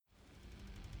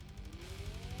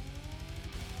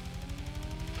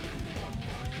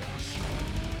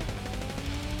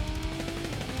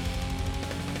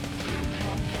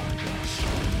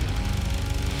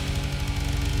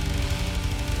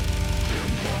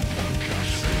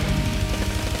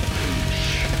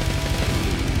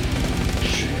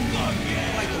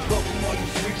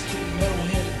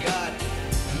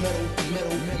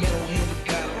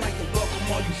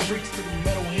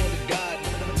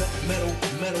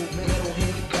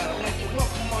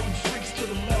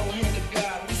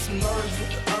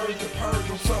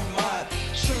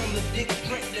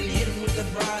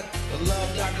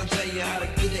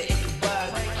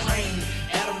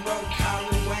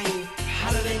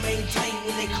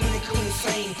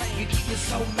insane. You keep it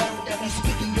so mellow that we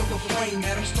speaking your refrain.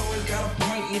 Adam Story's got a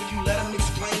point, and if you let him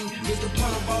explain, it's the pun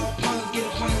of all puns, get a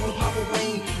pun with Papa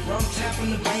Wayne. Rum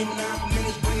tapping the vein, and 9 for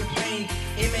minutes bringing pain.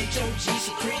 MHOG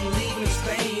secreting, leaving a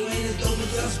stain. You ain't as dope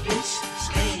as us, bitch.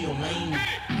 Stay in your lane.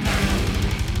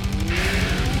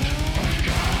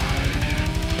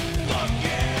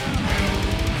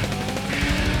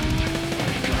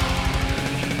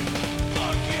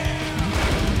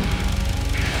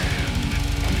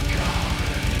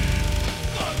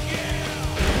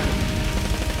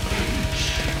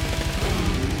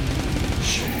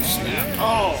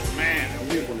 Oh man,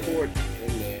 are we recording?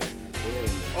 In there.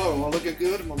 Oh, am I looking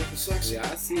good? Am I looking sexy? Yeah,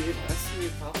 I see it. I see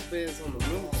it. Papa Bear's on the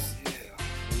loose. Yeah.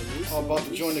 On the loose. I'm about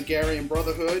to join the Garian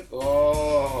Brotherhood.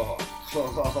 Oh,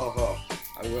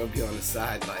 I'm gonna be on the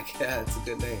side like, yeah, it's a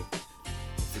good name.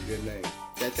 It's a good name.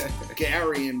 That's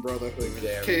Garian Brotherhood.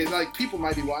 Garian. Okay, like people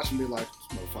might be watching and be like,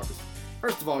 motherfuckers.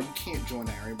 First of all, you can't join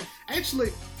the Aryan. Actually,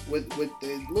 with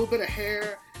the little bit of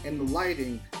hair and the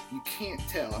lighting, you can't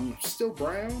tell. I'm still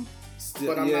brown, Still,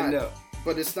 but I'm yeah, not. no.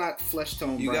 But it's not flesh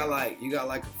tone You brown. got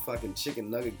like a fucking chicken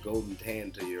nugget golden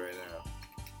tan to you right now.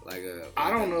 Like a.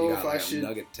 I don't know you if got I like a should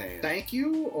nugget tan. thank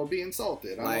you or be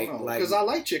insulted. I don't know because I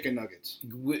like chicken nuggets.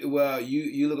 Well,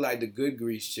 you look like the good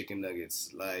grease chicken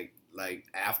nuggets. Like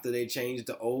after they changed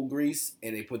the old grease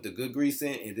and they put the good grease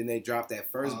in and then they dropped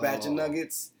that first batch of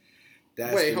nuggets.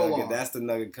 Wait, hold on. That's the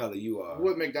nugget color you are.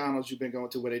 What McDonald's you been going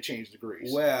to where they changed the grease?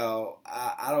 Well,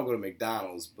 I don't go to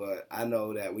McDonald's, but I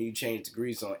know that when you change the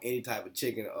grease on any type of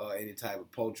chicken or any type of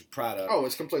poultry product, Oh,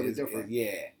 it's completely different.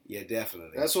 Yeah,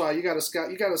 definitely. That's why you got to scout.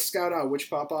 You got to scout out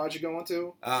which Popeyes you're going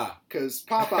to, Ah, because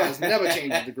Popeyes never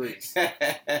changes the grease,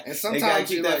 and sometimes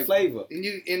keep you that like flavor. and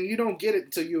you don't get it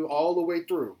until you all the way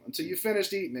through, until you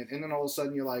finished eating it, and then all of a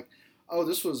sudden you're like, oh,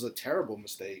 this was a terrible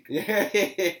mistake. Yeah,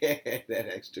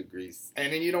 that extra grease.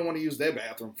 And then you don't want to use their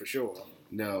bathroom for sure.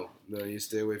 No, you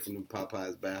stay away from the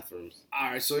Popeyes bathrooms.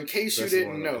 All right, so in case you Especially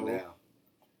didn't one of them know, now.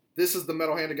 this is the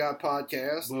Metal Hand of God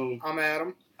podcast. Boom. I'm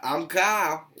Adam. I'm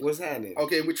Kyle. What's happening?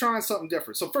 Okay, we're trying something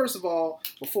different. So first of all,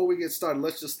 before we get started,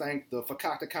 let's just thank the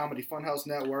Fakakta Comedy Funhouse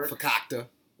Network. Fakakta.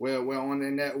 We're on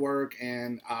their network,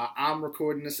 and I'm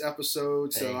recording this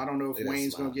episode, so Hey, I don't know if let us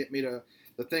Wayne's smile. going to get me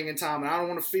the thing in time, and I don't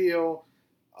want to feel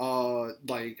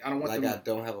like I don't want Like them. I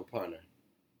don't have a partner.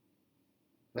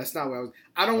 That's not what I was.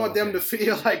 I don't want them Okay. to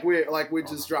feel like we're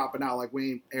just dropping out, like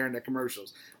we ain't airing their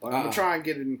commercials. But I'm gonna try and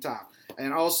get it in time,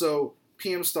 and also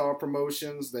PM Star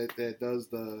Promotions that does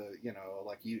the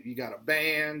like you got a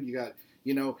band, you got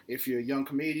if you're a young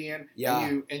comedian, Yeah,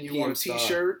 and you PM want a Star.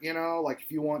 T-shirt, like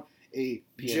if you want a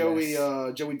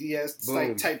PMS. Joey Diaz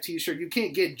Boom. type T-shirt, you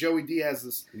can't get Joey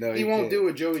Diaz's. No, He you won't can't. do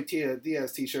a Joey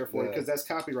Diaz T-shirt for you Yeah. because that's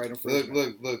copyright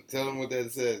infringement. Look. Tell them what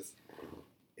that says.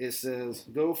 It says,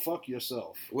 "Go fuck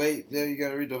yourself." Wait, now you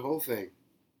gotta read the whole thing.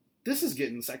 This is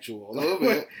getting sexual. A little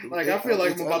bit. Like I feel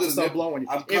like It's I'm about under to the start nipple. blowing you.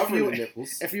 I'm If covering you the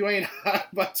nipples. if you ain't high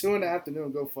by 2 in the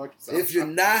afternoon, go fuck yourself. If you're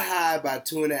not high by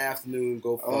 2 in the afternoon,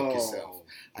 go fuck Oh. yourself.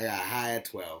 I got high at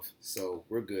 12, so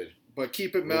we're good. But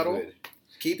keep it We're metal. good.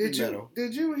 Keep it metal.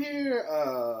 Did you hear?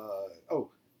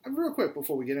 Real quick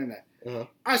before we get in that, Uh-huh.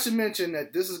 I should mention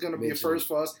that this is going to be a Mention first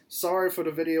for us. Sorry for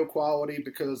the video quality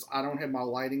because I don't have my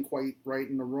lighting quite right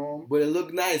in the room. But it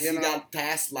looked nice. You You know? got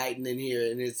task lighting in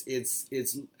here, and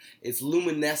it's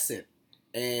luminescent,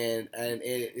 and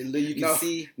you can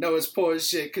see. No, it's poor as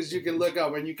shit because you can look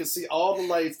up and you can see all the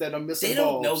lights that are missing. They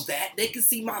don't know bulbs. that. They can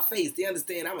see my face. They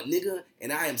understand I'm a nigga,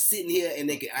 and I am sitting here,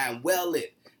 and I'm well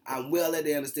lit. I'm well lit.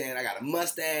 They understand I got a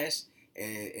mustache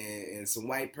and some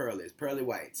white pearly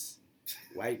whites.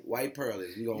 White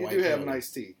pearlies. You You do have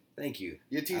nice teeth. Thank you.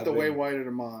 Your teeth I've are way been- whiter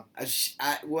than mine. You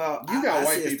You got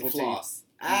white say it's people the teeth. floss.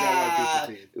 You got white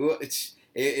people teeth. Well,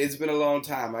 it's been a long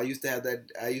time. I used to have that.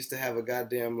 I used to have a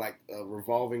goddamn like a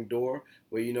revolving door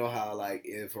where you know how like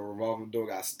if a revolving door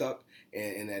got stuck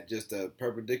and at just a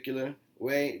perpendicular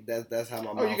way, that's how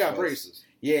my mouth Oh, you got was. braces.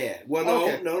 Yeah. Well,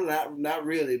 Okay. no, not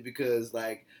really, because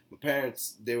like my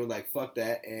parents, they were like, "Fuck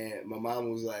that," and my mom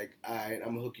was like, "All right, I'm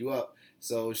gonna hook you up."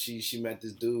 So she met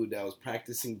this dude that was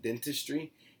practicing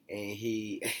dentistry, and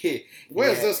he.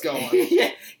 Where's this going?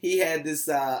 Yeah, he had this.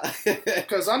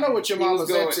 Because I know what your He mom was was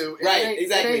going- into. right,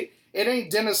 exactly. It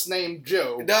ain't dentist named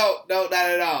Joe. No, not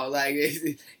at all. Like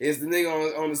it's the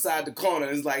nigga on the side of the corner.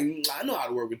 It's like I know how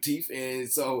to work with teeth, and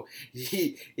so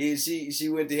she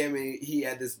went to him and he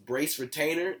had this brace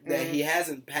retainer that he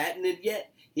hasn't patented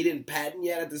yet. He didn't patent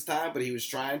yet at this time, but he was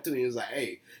trying to. He was like,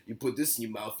 "Hey, you put this in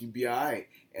your mouth, you be all right."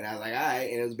 And I was like, "All right."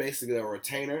 And it was basically a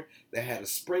retainer that had a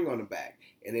spring on the back,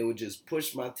 and it would just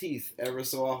push my teeth ever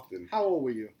so often. How old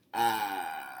were you?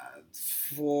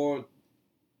 4,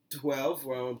 12,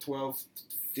 around 12.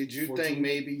 Did you 14. think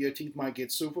maybe your teeth might get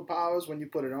superpowers when you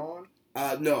put it on?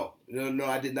 No,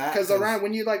 I did not. Because around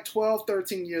when you're like 12,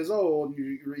 13 years old,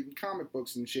 you're reading comic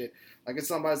books and shit. Like if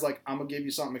somebody's like, I'm gonna give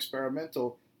you something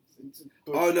experimental.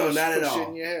 Not at all. Shit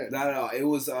in your head. Not at all. It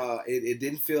was. It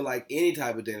didn't feel like any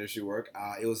type of dentistry work.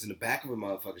 It was in the back of a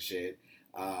motherfucking shed.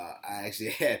 I actually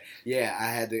had. Yeah, I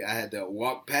had to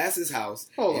walk past his house,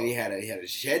 and he had a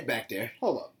shed back there.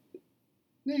 Hold up.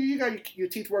 Nigga, you got your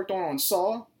teeth worked on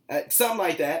Saw? Something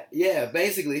like that. Yeah,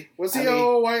 basically. Was he an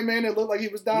old white man that looked like he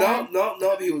was dying?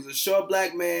 No. He was a short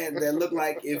black man that looked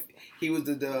like if he was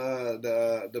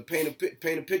the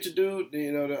paint a picture dude.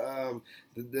 You know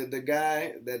the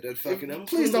guy that fucking.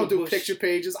 Please don't do picture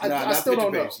pages. I still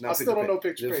don't know. I still don't know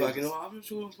picture pages. Fucking, I'm just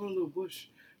gonna put a little bush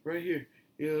right here.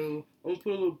 You know, I'm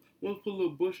gonna put a little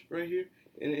bush right here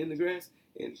in the grass.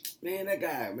 And man, that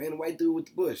guy, man, the white dude with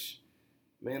the bush.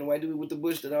 Man, the white dude with the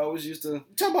bush that I always used to...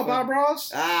 Talk about Bob Ross?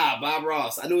 Bob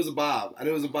Ross. I knew it was a Bob. I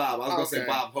was going to say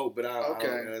Bob Hope, but I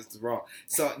don't, that's wrong.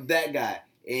 So that guy,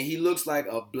 and he looks like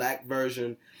a black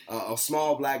version, a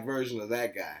small black version of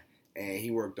that guy, and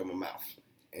he worked on my mouth.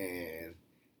 And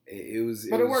it was...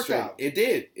 But it worked out. It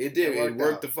did. It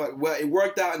worked Well, it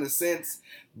worked out in the sense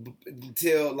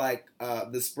until, like,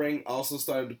 the spring also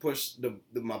started to push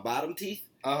my bottom teeth.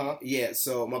 Uh-huh. Yeah,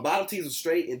 so my bottom teeth was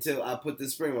straight until I put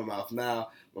this spring in my mouth. Now,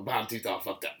 my bottom teeth all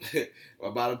fucked up. My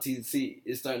bottom teeth,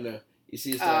 it's starting to... You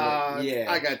see, it's starting to...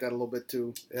 Yeah. I got that a little bit,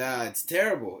 too. Yeah, it's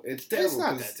terrible. It's terrible. It's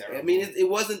not that terrible. I mean, it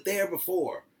wasn't there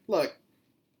before. Look,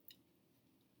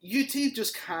 your teeth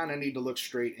just kind of need to look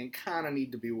straight and kind of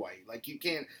need to be white. Like, you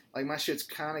can't... Like, my shit's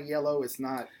kind of yellow. It's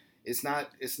not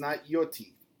your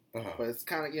teeth. Uh-huh. But it's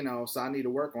kind of, so I need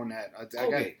to work on that.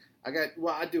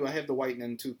 I do. I have the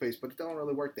whitening toothpaste, but it don't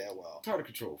really work that well. Tartar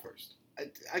control first.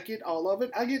 I get all of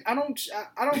it. I get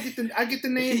the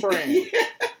name brand.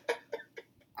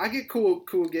 I get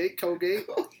Colgate.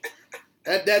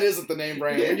 That isn't the name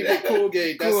brand. When you get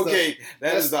Colgate,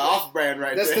 that's the off brand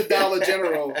right there. That's the Dollar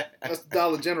General. That's the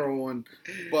Dollar General one,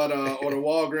 but or the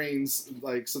Walgreens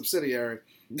like subsidiary.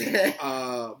 By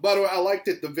the way, I liked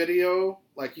it. The video,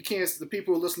 like you can't. The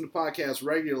people who listen to podcasts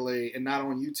regularly and not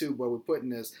on YouTube where we're putting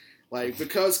this, like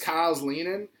because Kyle's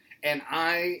leaning and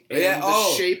I am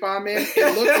the shape I'm in,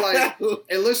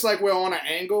 it looks like we're on an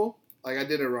angle. Like I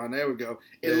did it wrong. There we go.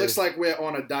 It looks like we're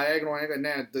on a diagonal angle.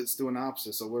 Now it's doing the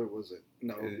opposite. So what was it?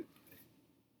 No.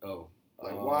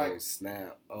 Why?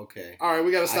 Snap. Okay. All right,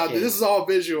 we got to stop. This is all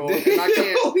visual, and I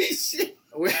can't. Holy shit.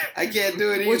 I can't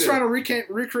do it either. We're trying to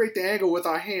recreate the angle with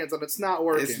our hands, and it's not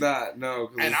working. It's not, no.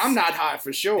 And I'm not high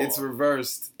for sure. It's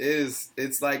reversed.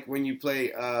 It's like when you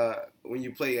play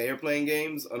airplane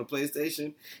games on a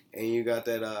PlayStation, and you got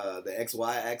that the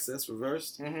XY axis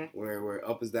reversed, where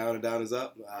up is down and down is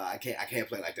up. I can't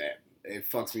play like that. It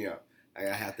fucks me up. I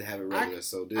have to have it regular.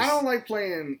 I don't like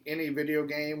playing any video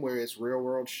game where it's real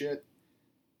world shit.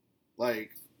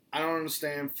 Like I don't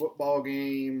understand football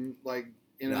game like.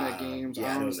 Internet games.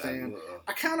 I don't understand.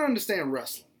 I kind of understand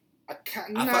wrestling.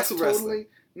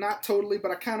 Not totally,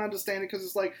 but I kind of understand it because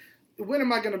it's like, when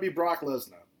am I going to be Brock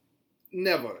Lesnar?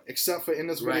 Never, except for in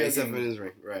this video game. Except for in his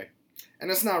ring, right. And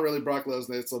it's not really Brock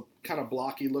Lesnar. It's a kind of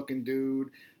blocky looking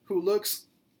dude who looks.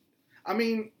 I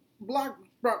mean, Brock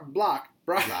Lesnar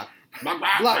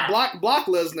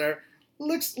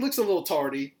looks a little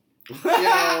tardy,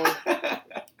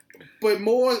 But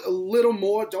a little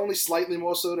more, only slightly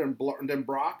more so than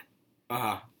Brock.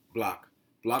 Brock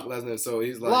Lesnar. So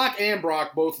he's like Brock and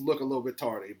Brock both look a little bit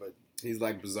tardy, but he's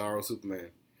like Bizarro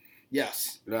Superman.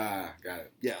 Yes. Got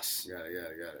it. Yes. Got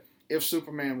it. If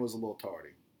Superman was a little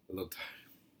tardy, a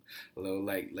little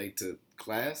late to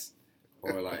class,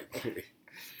 or like,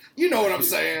 you know what I'm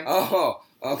saying? Oh,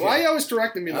 okay. Why are you always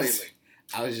correcting me lately?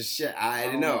 I was just shit. I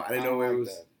didn't know. I didn't know where it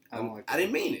was. I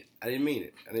didn't mean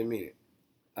it.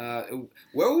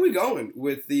 Where were we going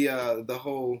with the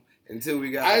whole until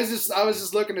we got? I was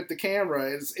just looking at the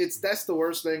camera. That's the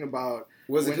worst thing about.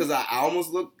 Was it because I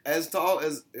almost looked as tall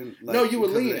as? No, you were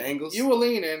leaning. You were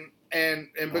leaning, and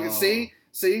because see,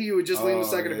 you were just leaning a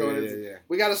second ago. Yeah.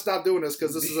 We got to stop doing this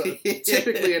because this is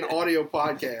typically an audio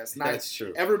podcast. That's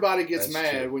true. Everybody gets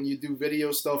mad when you do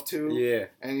video stuff too. Yeah,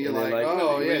 and you're like,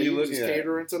 oh yeah, you just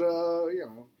catering to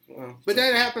the But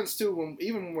that happens too when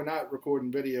we're not recording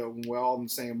video, when we're all in the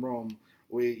same room.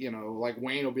 We, like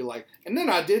Wayne will be like, and then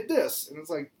I did this, and it's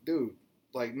like, dude,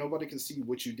 like nobody can see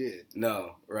what you did.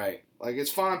 No, right. Like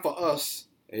it's fine for us.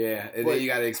 Yeah, and then you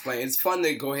got to explain. It's fun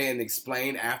to go ahead and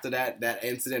explain after that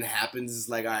incident happens. It's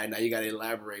like, all right, now you got to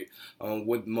elaborate on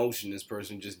what motion this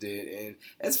person just did, and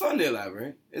it's fun to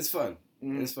elaborate. It's fun.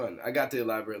 Mm-hmm. It's fun. I got to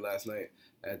elaborate last night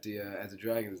at the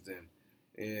Dragon's Den.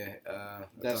 Yeah.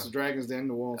 That's the Dragons Den,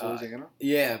 New Orleans, Louisiana.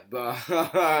 Yeah,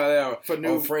 For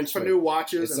new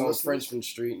watchers. It's and on listeners. Frenchman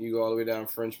Street. You go all the way down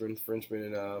Frenchman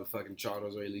and fucking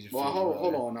Charles or Elysian. Well,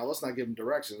 hold on now. Let's not give them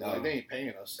directions. Like, they ain't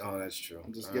paying us. Oh, that's true.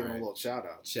 I'm just all giving right. them a little shout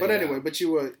out. Check But it anyway, out. but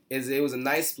you would. It was a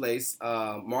nice place.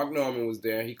 Mark Norman was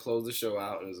there. He closed the show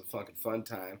out, and it was a fucking fun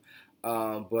time.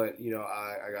 But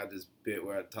I got this bit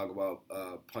where I talk about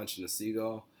punching a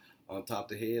seagull on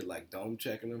top of the head, like dome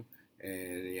checking them,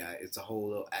 and yeah, it's a whole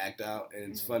little act out,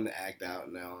 and it's fun to act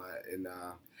out now. And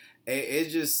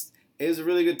it was a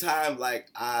really good time. Like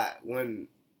when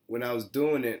I was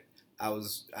doing it, I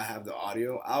have the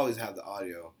audio. I always have the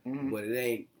audio, but it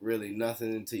ain't really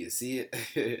nothing until you see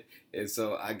it. And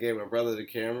so I gave my brother the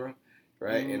camera,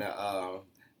 right, and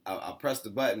I pressed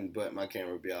the button, but my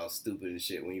camera would be all stupid and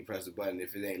shit. When you press the button,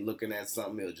 if it ain't looking at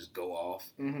something, it'll just go off.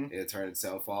 It'll turn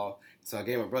itself off. So I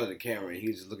gave my brother the camera, and he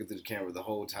was just looking through the camera the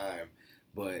whole time.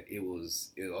 But it was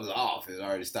off. It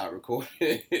already stopped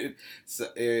recording.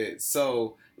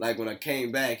 So like when I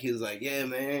came back, he was like, "Yeah,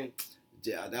 man,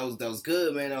 yeah, that was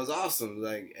good, man. That was awesome."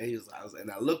 Like,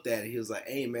 and I looked at it. He was like,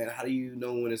 "Hey, man, how do you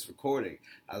know when it's recording?"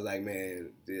 I was like,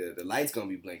 "Man, the light's gonna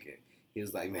be blinking." He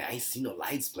was like, "Man, I ain't seen no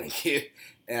lights blinking."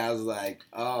 And I was like,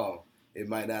 "Oh, it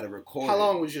might not have recorded." How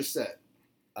long was your set?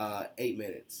 8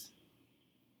 minutes.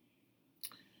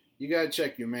 You gotta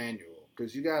check your manual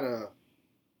because you gotta.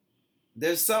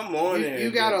 There's something on there.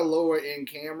 You got a lower end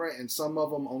camera, and some of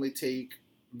them only take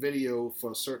video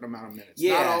for a certain amount of minutes.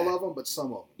 Yeah. Not all of them, but some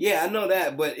of them. Yeah, I know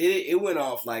that, but it went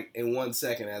off like in 1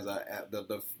 second as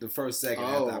the first second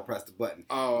after I pressed the button.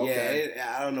 Oh, okay.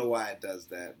 Yeah, I don't know why it does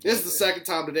that. This is the second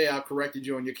time today I corrected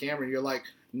you on your camera, and you're like,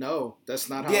 "No, that's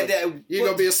not how." Yeah, you're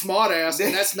gonna be a smart ass,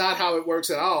 and that's not how it works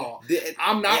at all.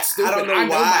 I'm not stupid. I know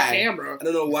my camera. I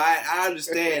don't know why. I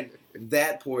understand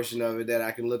that portion of it that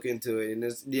I can look into it, and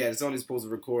it's only supposed to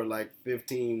record like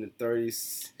 15 to 30.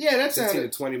 Yeah, that's 15 to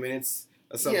 20 minutes.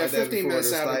 Or something yeah, like that 15 minutes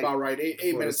sounded about right.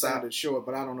 8 minutes stop. sounded short,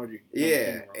 but I don't know you.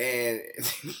 Yeah, and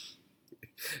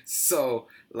so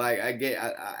like I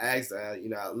asked, I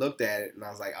looked at it and I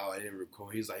was like, "Oh, I didn't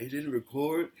record." He was like, "You didn't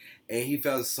record," and he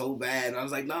felt so bad. And I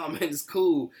was like, "No, man, it's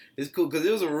cool, because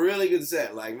it was a really good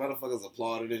set. Like motherfuckers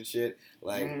applauded and shit.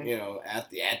 Like at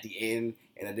the end,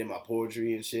 and I did my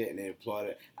poetry and shit, and they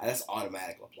applauded. That's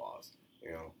automatic applause,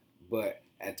 But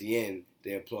at the end,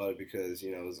 they applauded because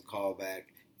it was a callback.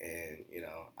 And,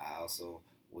 I also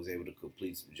was able to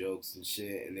complete some jokes and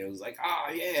shit. And it was like,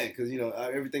 oh, yeah, because,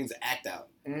 everything's an act out,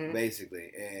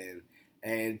 basically.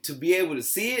 And to be able to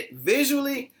see it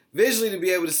visually to be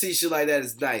able to see shit like that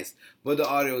is nice. But the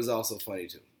audio is also funny,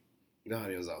 too.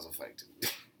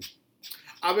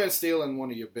 I've been stealing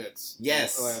one of your bits.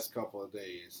 Yes. The last couple of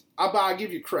days. I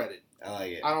give you credit. I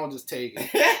like it. I don't just take it.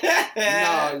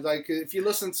 No, like, if you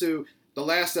listen to the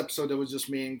last episode that was just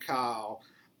me and Kyle,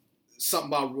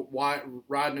 something about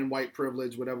riding in white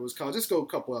privilege, whatever it was called. Just go a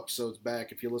couple episodes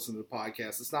back if you listen to the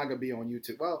podcast. It's not going to be on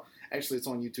YouTube. Well, actually, it's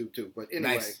on YouTube too. But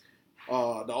anyway, nice.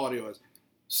 The audio is.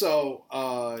 So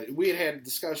we had a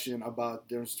discussion about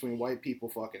the difference between white people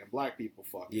fucking and black people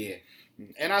fucking. Yeah.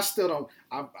 And I still don't.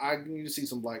 I need to see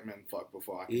some black men fuck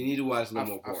before I. You need to watch a little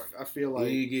more porn. I feel like.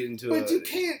 You need to get into but you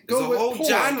can't go with whole porn,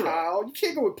 genre. Kyle. You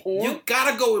can't go with porn. You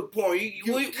gotta go with porn.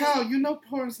 Kyle, you know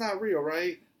porn's not real,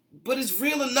 right? But it's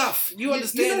real enough. You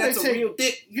understand that's a real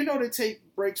dick. You know they take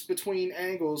breaks between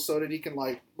angles so that he can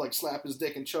like slap his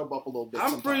dick and chub up a little bit.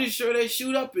 I'm pretty sure they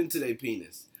shoot up into their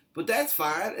penis. But that's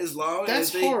fine as long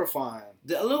as that's horrifying.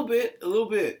 A little bit.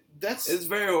 It's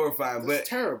very horrifying. But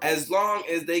terrible. As long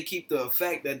as they keep the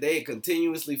effect that they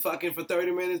continuously fucking for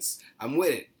 30 minutes, I'm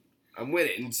with it.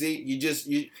 And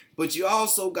see, but you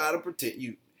also gotta protect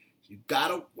you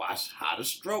gotta watch how the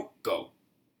stroke go.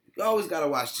 You always gotta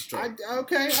watch the stroke. I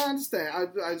understand.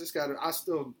 I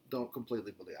still don't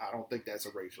completely believe. I don't think that's a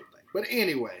racial thing. But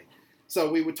anyway,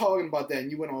 so we were talking about that, and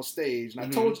you went on stage, and I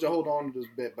told you to hold on to this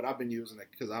bit, but I've been using it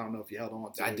because I don't know if you held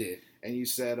on to it. I did. And you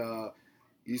said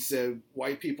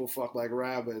white people fuck like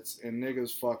rabbits, and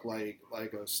niggas fuck like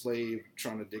a slave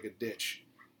trying to dig a ditch.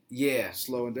 Yeah.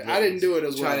 Slow and I didn't do it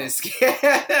as well. Trying to escape.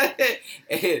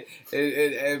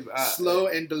 Slow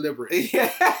and deliberate.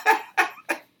 Yeah.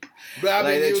 But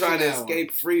like they're trying to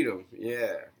escape freedom.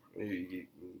 Yeah. We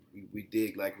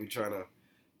dig like we trying to,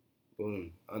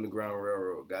 boom, Underground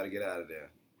Railroad. Got to get out of there.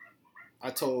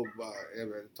 I told my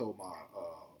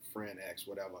friend X,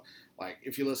 whatever, like,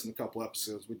 if you listen to a couple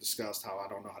episodes, we discussed how I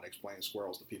don't know how to explain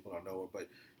squirrels to people that know it, but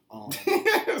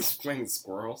explain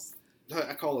squirrels?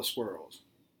 I call it squirrels.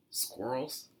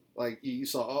 Squirrels? Like, you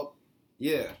saw Up?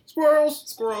 Yeah.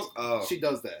 Squirrels! Oh. She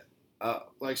does that.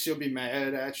 Like she'll be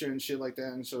mad at you and shit like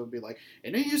that, and she'll be like,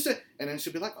 and then you say, and then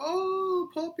she'll be like, "Oh,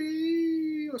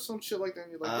 puppy," or some shit like that.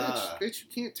 And you're like, bitch, you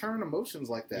can't turn emotions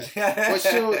like that.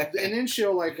 But then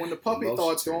she'll like when the puppy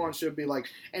thoughts go on, she'll be like,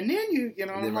 and then you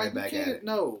know, I'm like, you can't.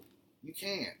 No, you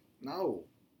can't. No,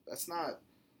 that's not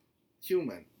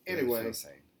human. Anyway,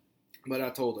 but I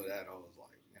told her that I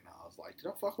was like, did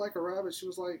I fuck like a rabbit? She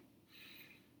was like,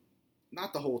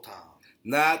 not the whole time.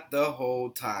 Not the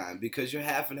whole time, because you're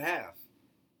half and half.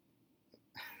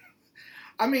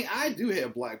 I mean, I do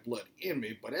have black blood in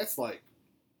me, but that's like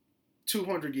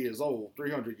 200 years old,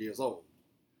 300 years old.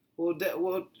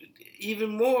 Well,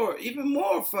 even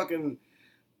more fucking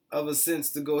of a sense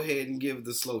to go ahead and give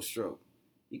the slow stroke.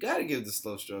 You got to give the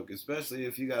slow stroke, especially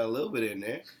if you got a little bit in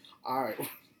there. All right.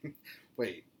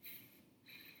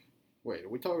 Wait, are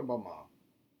we talking about mom?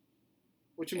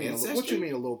 What you mean? Ancestry? What you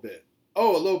mean a little bit?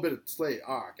 Oh, a little bit of slave.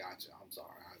 Oh, I gotcha. I'm sorry.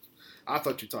 I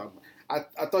thought you were talking about.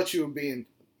 I thought you were being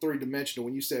three-dimensional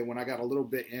when you said when I got a little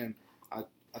bit in. I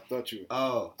thought you.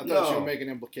 Oh, I thought you were making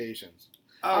implications.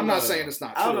 I'm not saying it's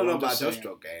not true. I don't know about your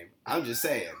stroke game. I'm just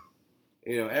saying.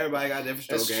 You know, everybody got different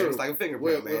stroke games. It's like a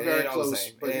fingerprint, man. We're very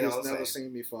close, but you've never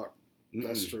seen me fuck.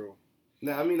 That's true.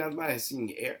 No, I mean I might have seen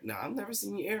you air. No, I've never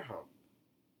seen you air hump.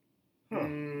 Huh.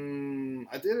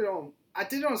 I did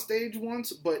it on stage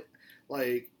once, but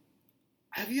like,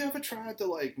 have you ever tried to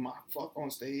like mock fuck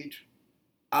on stage?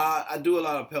 I do a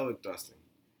lot of pelvic thrusting.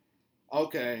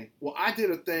 Okay. Well, I did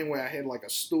a thing where I had like a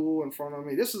stool in front of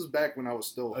me. This is back when I was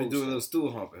still hosting. You do a little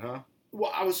stool humping, huh?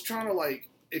 Well, I was trying to like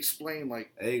explain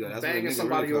like there you go. That's banging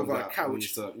somebody over a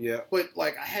couch. Yeah. But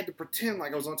like I had to pretend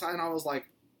like I was on top, and I was like,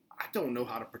 I don't know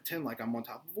how to pretend like I'm on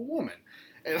top of a woman,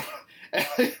 and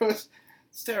it was.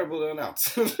 It's terrible to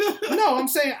announce. No, I'm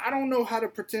saying I don't know how to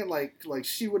pretend like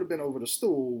she would have been over the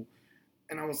stool,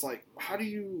 and I was like, how do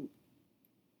you?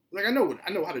 Like I know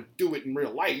how to do it in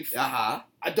real life. I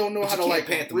don't know how to like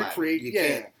recreate.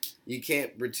 You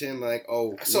can't pretend like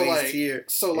so like here.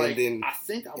 So like then, I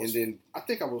think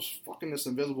I was fucking this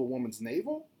invisible woman's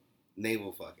navel.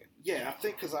 Navel fucking. Yeah, I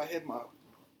think because I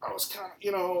was kind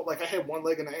of like I had one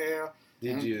leg in the air.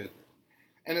 Did you?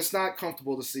 And it's not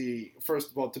comfortable to see,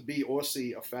 first of all, to be or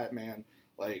see a fat man,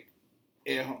 like,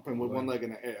 air humping with one leg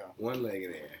in the air. One leg in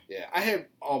the air. Yeah, I had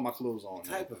all my clothes on. What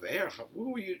type of air hump?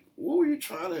 What were you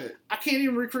trying to... I can't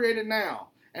even recreate it now.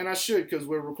 And I should, because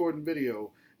we're recording video,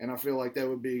 and I feel like that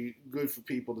would be good for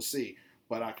people to see.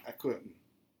 But I couldn't.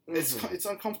 Mm-hmm. It's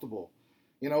uncomfortable.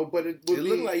 You know, but it would be... It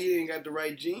looked like you didn't got the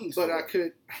right jeans. But I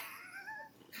could...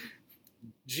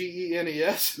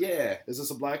 G-E-N-E-S? Yeah. Is this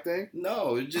a black thing?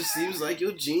 No, it just seems like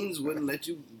your jeans wouldn't let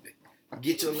you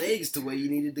get your legs to where you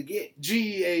needed to get.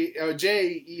 J-E-A-N-S.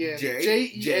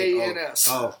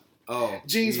 Oh.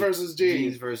 Jeans versus jeans.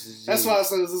 Jeans versus jeans. That's why I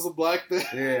said, is this a black thing?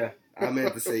 Yeah. I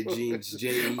meant to say jeans.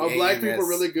 J-E-A-N-S. Are black people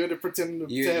really good at pretending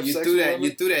to have sex with women?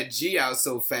 You threw that G out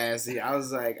so fast. I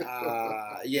was like,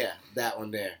 yeah, that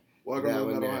one there. Welcome to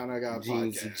Metal Hand. I got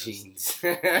jeans podcast.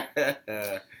 And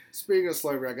jeans. Speaking of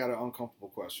slavery, I got an uncomfortable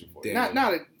question for you.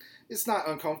 It's not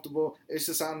uncomfortable. It's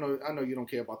just I know you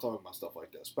don't care about talking about stuff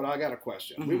like this, but I got a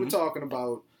question. Mm-hmm. We were talking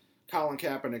about Colin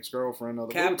Kaepernick's girlfriend. We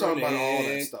were talking about all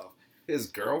that stuff. His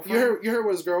girlfriend? You heard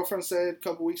what his girlfriend said a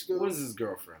couple weeks ago? What is his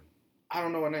girlfriend? I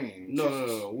don't know her name.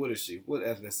 No. What is she? What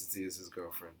ethnicity is his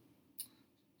girlfriend?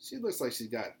 She looks like she's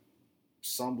got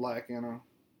some black in her.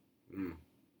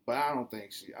 But I don't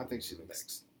think I think she's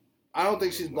mixed. I don't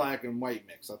think she's black and white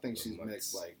mixed. I think she's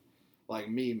mixed like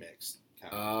me mixed.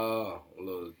 Kind of. Oh, a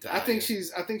little Italian. I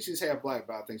think she's half black,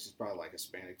 but I think she's probably like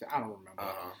Hispanic. I don't remember.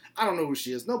 I don't know who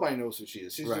she is. Nobody knows who she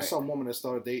is. She's just some woman that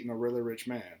started dating a really rich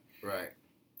man. Right.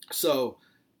 So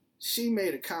she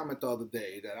made a comment the other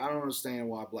day that I don't understand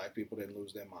why black people didn't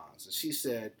lose their minds. And she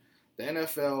said the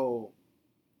NFL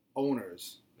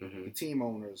owners, the team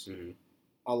owners,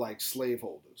 are like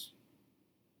slaveholders.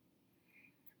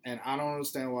 And I don't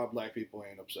understand why black people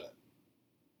ain't upset.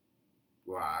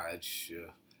 Right,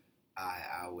 sure.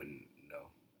 I wouldn't know.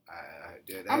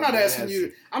 I'm not asking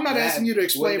you to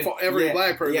explain for every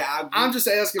black person. Yeah, I'm just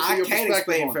asking for your perspective. I can't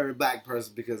explain for every black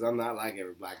person because I'm not like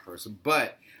every black person.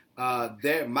 But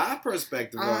my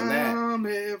perspective on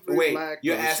that. Wait,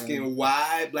 you're asking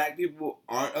why black people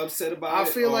aren't upset about it?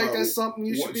 I feel like that's something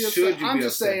you should be upset. I'm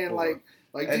just saying, like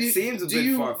it seems a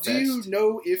bit far-fetched. Do you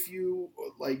know if you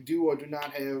like do or do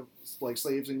not have like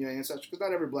slaves in your ancestry? Because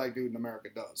not every black dude in America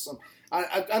does.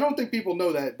 I don't think people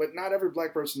know that, but not every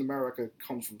black person in America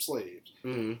comes from slaves.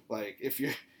 Mm-hmm. Like if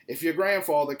your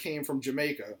grandfather came from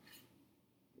Jamaica,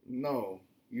 no,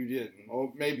 you didn't,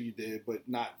 or maybe you did, but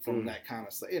not from that kind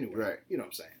of stuff. Anyway, you know what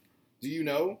I'm saying? Do you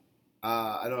know?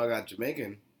 I know I got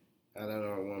Jamaican I don't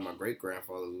know. One of my great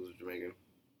grandfathers was Jamaican,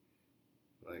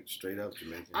 like straight up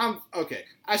Jamaican. I'm okay.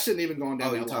 I shouldn't even go down. Oh,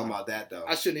 that you're talking line. about that though.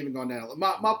 I shouldn't even go down.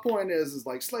 My point is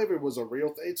like slavery was a real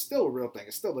thing. It's still a real thing.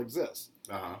 It still exists.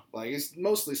 Like it's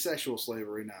mostly sexual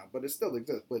slavery now, but it still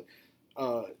exists. But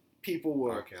people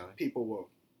were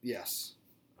yes.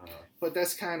 But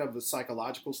that's kind of the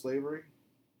psychological slavery.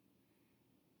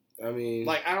 I mean,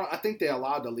 like I think they're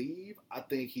allowed to leave. I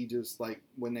think he just like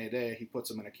when they're there, he puts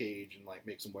them in a cage and like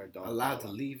makes them wear dog. Allowed to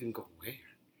leave and go where?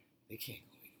 They can't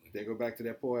go anywhere. They go back to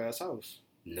their poor ass house.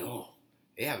 No,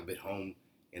 they haven't been home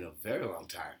in a very long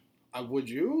time. Would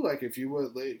you like if you were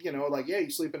like yeah, you're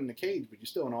sleeping in a cage, but you're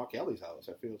still in R. Kelly's house.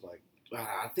 That feels like.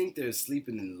 I think they're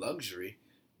sleeping in luxury,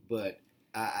 but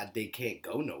they can't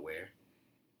go nowhere.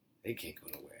 They can't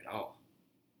go nowhere at all.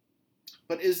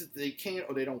 But is it they can't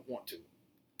or they don't want to?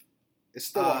 It's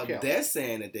still R. Kelly. They're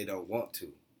saying that they don't want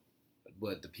to,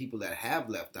 but the people that have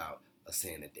left out are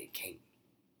saying that they can't.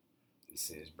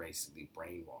 It's basically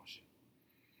brainwashing.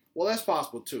 Well, that's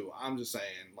possible too. I'm just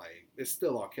saying, like, it's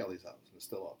still R. Kelly's house. It's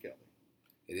still R. Kelly.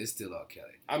 It is still R.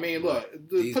 Kelly. I mean, look,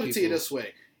 put it to you this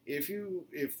way: if you're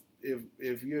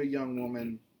a young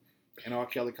woman and R.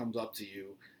 Kelly comes up to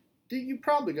you, then you're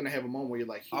probably gonna have a moment where you're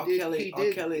like, he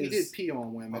did pee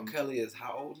on women. R. Kelly is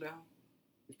how old now?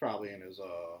 He's probably in his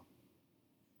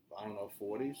I don't know,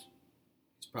 40s.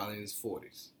 He's probably in his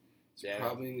 40s. Yeah.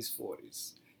 Probably in his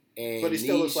 40s. And but he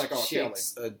still looks like R. Kelly.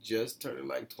 Just turning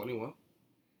like 21.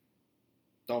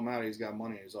 Don't matter. He's got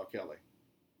money. He's R. Kelly.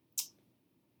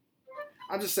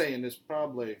 I'm just saying, it's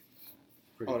probably.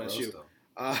 Pretty that's gross,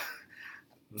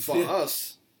 you. For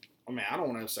us, I mean, I don't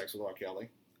want to have sex with R. Kelly.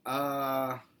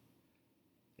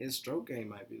 His stroke game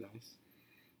might be nice.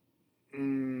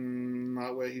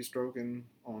 Not where he's stroking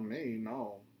on me.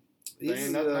 No. There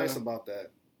ain't nothing nice about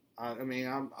that. I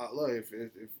mean, look,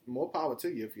 if more power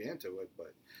to you if you're into it.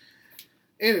 But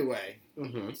anyway,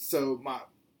 so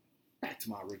back to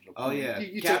my original point. Oh yeah,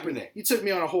 you took me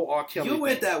on a whole R. Kelly. You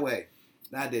went that way.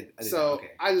 I did. So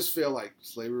okay. I just feel like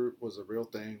slavery was a real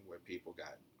thing where people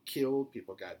got killed,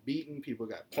 people got beaten, people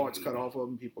got parts cut off of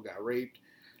them, people got raped.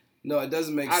 No, it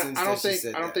doesn't make sense. I don't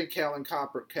think Colin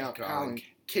Kaepernick.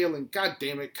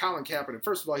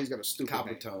 First of all, he's got a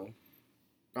stupid name.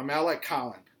 I mean, I like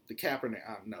Colin. The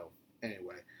Kaepernick, no.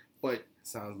 Anyway, but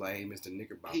sounds like Mr.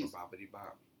 Knickerbocker, boppity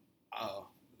bop.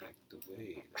 Like the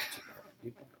way.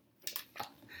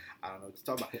 I don't know what to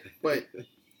talk about, but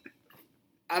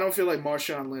I don't feel like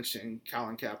Marshawn Lynch and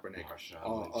Colin Kaepernick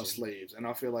are slaves, and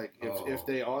I feel like if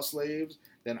they are slaves,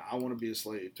 then I want to be a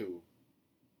slave too,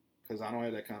 because I don't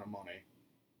have that kind of money.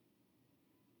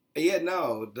 Yeah,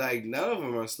 no, like none of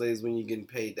them are slaves when you're getting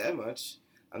paid that much.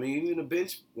 I mean, even the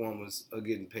bench warmers are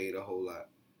getting paid a whole lot.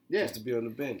 Yeah. Just to be on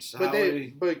the bench. But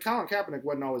Colin Kaepernick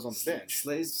wasn't always on the bench.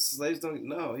 Slaves don't.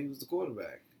 No, he was the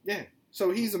quarterback. Yeah.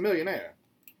 So he's a millionaire,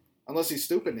 unless he's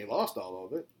stupid and he lost all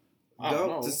of it.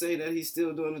 To say that he's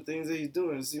still doing the things that he's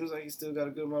doing, it seems like he's still got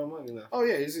a good amount of money left. Oh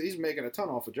yeah, he's making a ton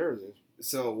off of jerseys.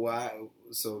 So why?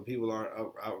 So people aren't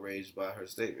outraged by her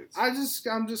statements. I'm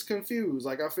just confused.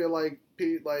 Like I feel like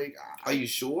Are you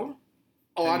sure?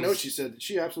 Oh, I know she said that.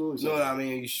 She absolutely said. No, I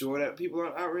mean, are you sure that people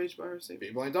aren't outraged by her statement?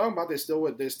 People ain't talking about. They're still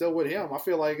with him. I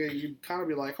feel like you kind of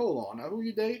be like, hold on, now who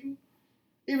you dating?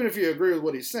 Even if you agree with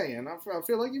what he's saying, I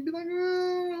feel like you'd be like,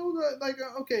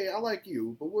 okay, I like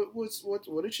you, but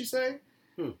what did she say?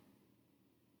 I'm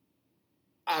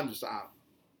just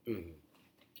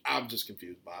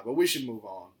confused by it, but we should move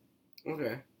on.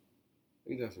 Okay,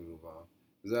 we definitely move on.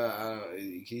 Cause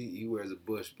he wears a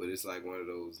bush, but it's like one of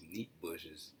those neat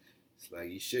bushes. It's like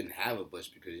you shouldn't have a bush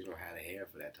because you don't have the hair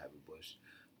for that type of bush.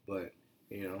 But,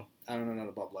 you know. I don't know nothing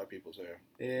about black people's hair.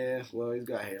 Yeah, well, he's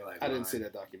got hair like I didn't see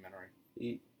that documentary.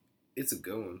 It's a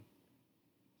good one.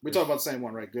 We're talking about the same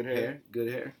one, right? Good hair?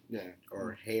 Good hair? Yeah.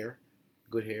 Or hair.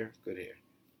 Good hair. Good hair.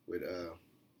 With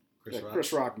Chris Rock.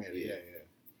 Chris Rock made it.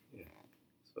 Yeah.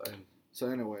 So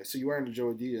anyway, so you're wearing the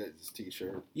Joey Diaz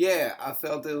t-shirt. Yeah, I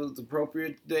felt it was the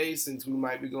appropriate today since we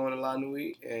might be going to La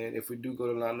Nuit. And if we do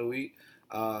go to La Nuit,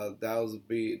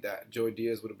 that Joey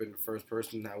Diaz would have been the first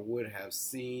person I would have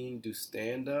seen do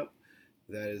stand-up.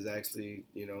 That is actually,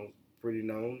 pretty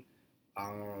known.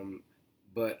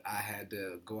 But I had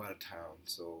to go out of town,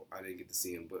 so I didn't get to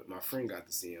see him. But my friend got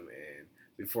to see him, and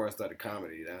before I started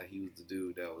comedy, he was the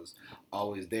dude that was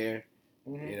always there.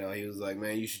 Mm-hmm. He was like,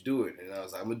 man, you should do it. And I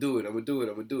was like, I'm going to do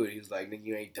it. He was like, nigga,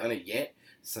 you ain't done it yet?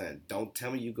 Son, don't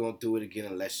tell me you going to do it again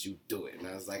unless you do it. And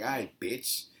I was like, all right,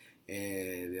 bitch.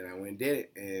 And then I went and did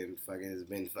it, and it's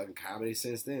been fucking comedy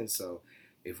since then. So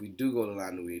if we do go to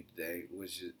La Nuit today,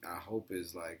 which I hope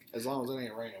is like... As long as it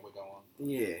ain't raining, we're going.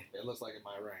 Yeah. It looks like it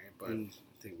might rain, but... I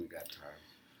think we got time.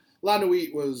 La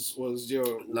Nuit was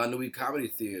your La Nuit Comedy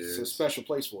Theater. It's a special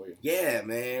place for you. Yeah,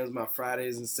 man. It was my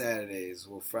Fridays and Saturdays.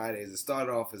 Well, Fridays. It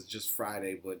started off as just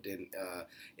Friday, but then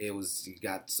it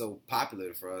got so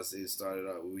popular for us. It started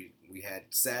off, we had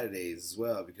Saturdays as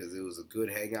well because it was a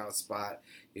good hangout spot.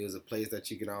 It was a place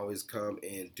that you can always come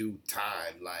and do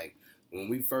time. Like, when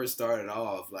we first started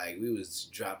off, like, we was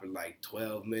dropping like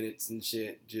 12 minutes and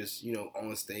shit, just,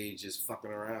 on stage, just fucking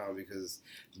around because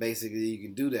basically you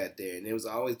can do that there. And there was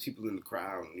always people in the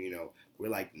crowd, we're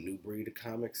like the new breed of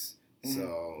comics. Mm-hmm.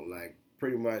 So, like,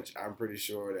 pretty much, I'm pretty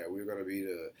sure that we're going to be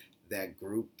that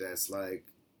group that's like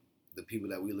the people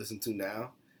that we listen to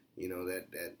now,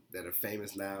 that are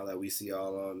famous now that we see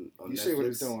all on you Netflix. See what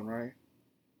he's doing, right?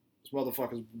 This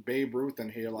motherfucker's Babe Ruth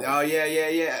in here. Like, oh,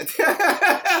 yeah.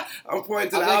 I'm pointing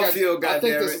to the outfield, I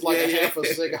think goddammit. this is like half a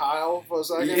Sig Heil for a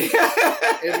second. Yeah.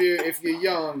 If you're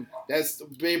young, that's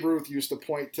Babe Ruth used to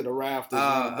point to the rafters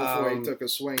before he took a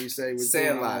swing. He said he was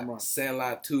Sandlot. doing a home run.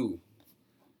 Sandlot 2.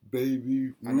 Baby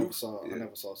Ruth. I never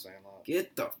saw Sandlot.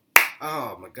 Get the...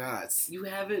 Oh, my God. You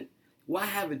haven't... Why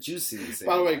haven't you seen Sandlot?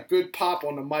 By the way, good pop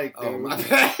on the mic. Dude. Oh, my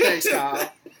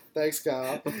bad. Thanks,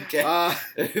 Kyle. Okay.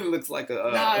 It looks like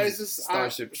a it's just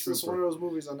Starship it's Trooper. just one of those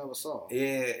movies I never saw.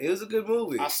 Yeah, it was a good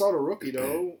movie. I saw The Rookie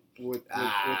though with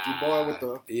your boy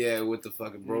with the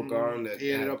fucking broke arm that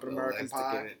he ended up in American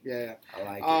Pie. Yeah, I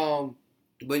like it.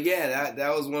 But yeah,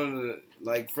 that was one of the,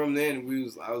 like, from then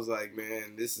I was like,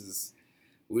 man,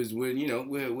 we're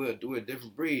a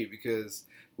different breed because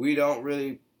we don't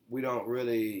really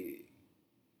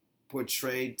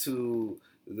portray to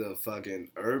the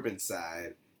fucking urban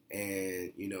side.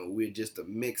 And, we're just a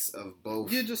mix of both.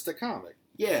 You're just a comic.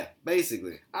 Yeah,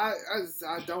 basically. I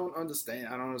don't understand.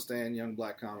 I don't understand young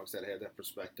black comics that have that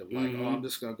perspective. Like, I'm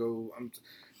just going to go,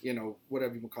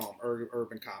 whatever you call them,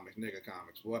 urban comics, nigga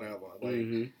comics, whatever.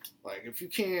 Like, like, if you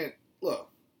can't, look,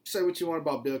 say what you want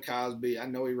about Bill Cosby. I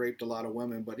know he raped a lot of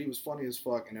women, but he was funny as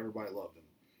fuck and everybody loved him.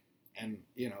 And,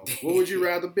 what would you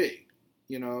rather be?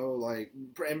 Like,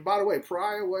 and by the way,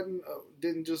 Pryor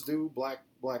didn't just do black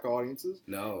audiences.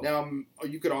 No. Now,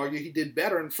 you could argue he did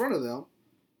better in front of them.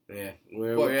 Yeah.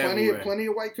 But plenty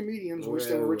of white comedians wish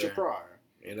they were Richard Pryor.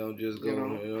 It don't just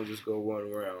go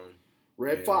one round.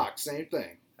 Red Fox, same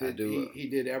thing. He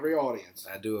did every audience.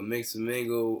 I do a mix and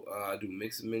mingle. I do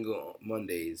mix and mingle on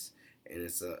Mondays, and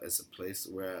it's a place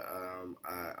where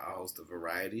I host a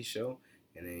variety show.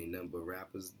 And there ain't nothing but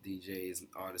rappers, DJs, and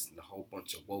artists, and a whole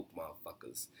bunch of woke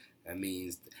motherfuckers. That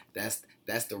means that's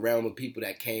the realm of people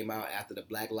that came out after the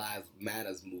Black Lives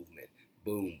Matters movement.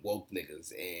 Boom, woke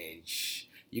niggas. And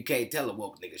you can't tell a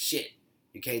woke nigga shit.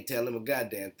 You can't tell them a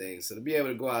goddamn thing. So to be able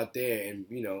to go out there and,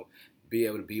 be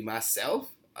able to be myself.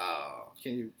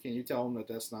 Can you tell them that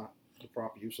that's not the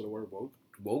proper use of the word woke?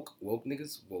 Woke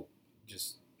niggas? Woke.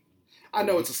 Just... I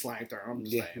know it's a slang term. I'm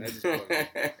just saying. That's just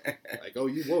like, oh,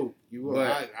 you woke. You woke.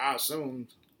 But, I assumed.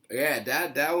 Yeah,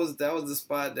 that was the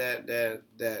spot that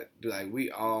like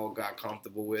we all got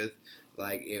comfortable with.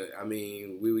 Like,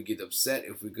 we would get upset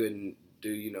if we couldn't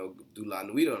do La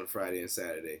Nuit on a Friday and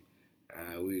Saturday.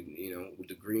 With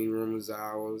the green room is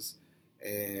ours,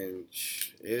 and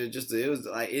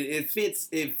it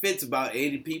fits about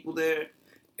 80 people there,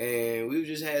 and we've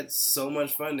just had so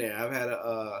much fun there. I've had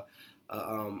a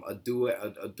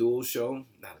dual show,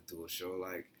 not a dual show,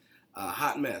 like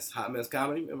Hot Mess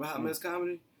Comedy. Remember Hot Mess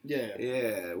Comedy? Yeah.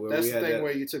 That's the thing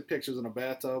where you took pictures in a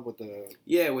bathtub with the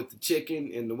with the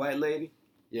chicken and the white lady.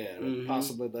 Yeah,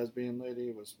 possibly lesbian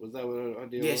lady. Was that what her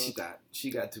deal was? Yeah, she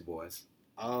got 2 boys.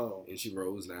 Oh, and she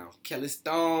rose now. Kelly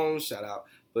Stone, shout out.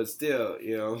 But still,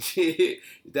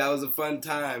 that was a fun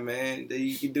time, man. That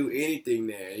you could do anything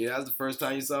there. That was the first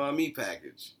time you saw my meat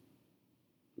package.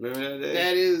 Remember that day?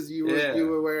 That is, you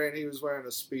were wearing. He was wearing a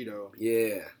Speedo.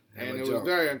 Yeah, and it was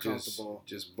very uncomfortable.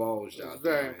 Just bulged out. It was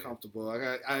very uncomfortable.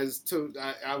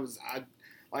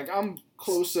 I'm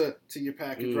closer to your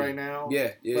package right now.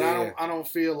 Yeah. But I don't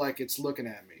feel like it's looking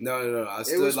at me. No. I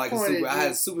stood like I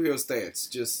had a superhero stance.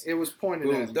 Just it was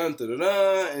pointed at me. Dun,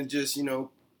 and just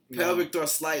pelvic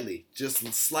thrust slightly, just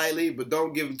slightly, but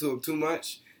don't give them to him too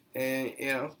much. And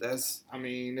that's. I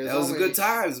mean, that was good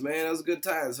times, man. That was good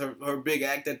times. Her big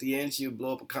act at the end, she would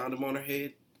blow up a condom on her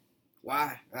head.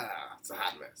 Why? It's a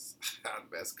hot mess.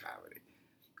 Hot mess comedy.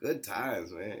 Good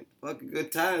times, man. Fucking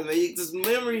good times, man. Just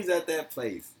memories at that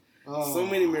place. Oh. So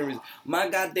many memories. My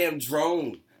goddamn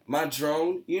drone.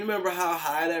 You remember how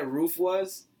high that roof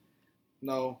was?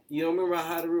 No. You don't remember how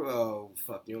high the roof? Oh,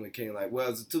 fuck. You only came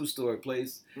it's a 2-story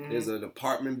place. Mm-hmm. There's an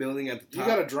apartment building at the top.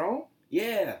 You got a drone?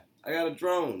 Yeah. I got a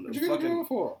drone. What you got a drone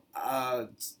for?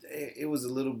 It was a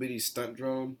little bitty stunt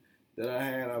drone. that I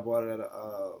had. I bought it at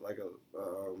a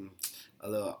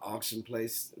little auction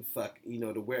place. Fuck,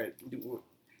 to wear it.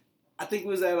 I think it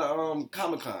was at a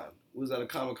Comic-Con. It was at a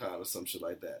Comic-Con or some shit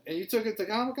like that. And you took it to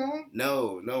Comic-Con?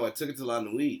 No, I took it to La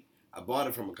Nuit. I bought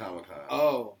it from a Comic-Con.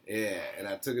 Oh. Yeah, and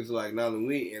I took it to like La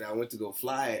Nuit, and I went to go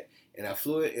fly it, and I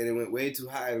flew it, and it went way too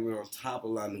high, and it went on top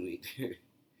of La Nuit.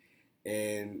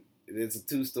 And it's a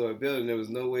 2-story building. There was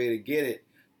no way to get it,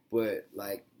 but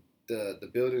like the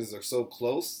buildings are so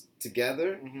close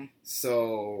together. Mm-hmm.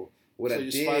 So what I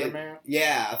did, Spider-Man?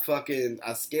 yeah,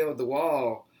 I scaled the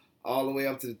wall all the way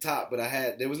up to the top, but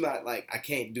there was not like, I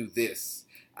can't do this.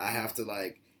 I have to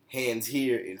like hands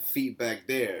here and feet back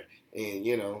there, and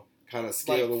kind of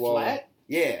scale the wall. Flat?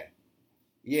 Yeah,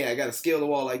 I got to scale the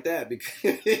wall like that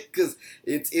because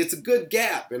it's a good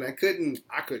gap, and I couldn't do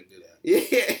that.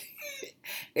 Yeah,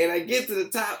 and I get to the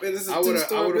top, and it's a 2-story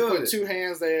building. I would have put 2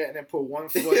 hands there and then put 1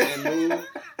 foot and move,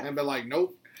 and be like,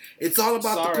 nope. It's all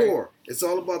about the core. It's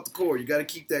all about the core. You got to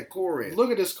keep that core in.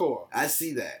 Look at this core. I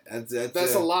see that.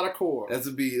 That's a lot of core.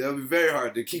 That'll be very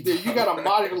hard to keep. You got a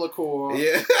modular core.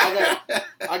 Yeah.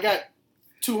 I got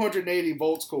 280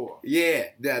 volts core. Yeah.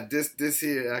 This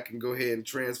here, I can go ahead and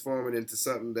transform it into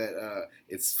something that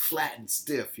it's flat and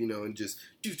stiff, and just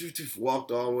walked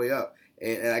all the way up.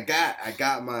 And I got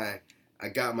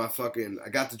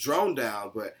the drone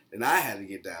down, but then I had to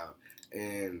get down.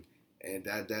 And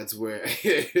that's where,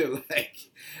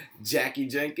 like, Jackie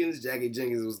Jenkins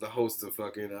was the host of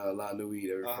fucking La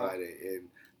Nuit every Friday.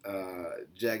 And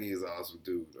Jackie is an awesome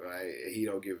dude, right? He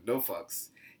don't give no fucks.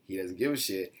 He doesn't give a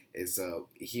shit. And so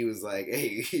he was like,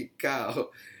 hey, Kyle,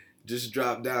 just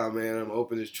drop down, man. I'm going to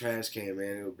open this trash can,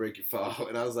 man. It'll break your fall.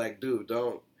 And I was like, dude,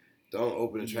 don't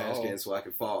open the trash can so I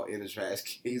can fall in the trash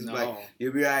can. He's like,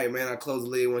 you'll be all right, man. I'll close the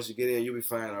lid once you get in. You'll be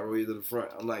fine. I'll roll you to the front.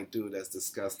 I'm like, dude, that's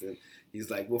disgusting. He's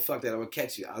like, well, fuck that. I'm going to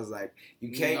catch you. I was like,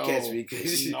 you can't catch me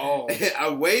because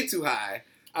I'm way too high.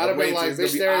 I'd have been like,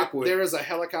 bitch, there is a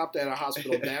helicopter at a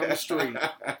hospital down the street.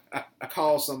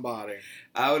 Call somebody.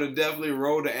 I would have definitely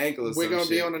rolled the ankle or something. We're going to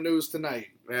be on the news tonight.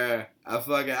 Yeah.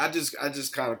 I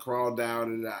just kind of crawled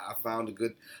down, and I found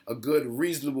a good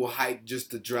reasonable height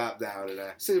just to drop down. And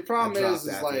see, the problem is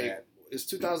like, it's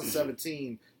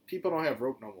 2017. People don't have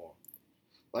rope no more.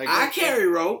 Like I carry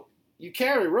rope. You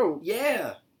carry rope?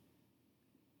 Yeah.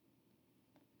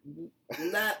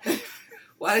 Not.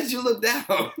 Why did you look down?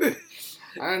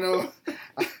 I don't know.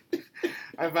 If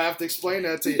I have to explain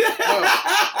that to you.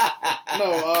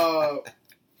 No.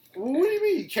 What do you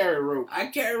mean you carry rope? I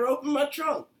carry rope in my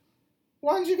trunk.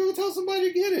 Why didn't you go tell somebody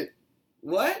to get it?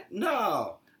 What?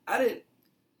 No. I didn't.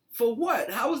 For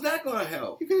what? How was that going to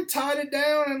help? You could have tied it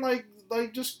down and like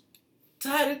just...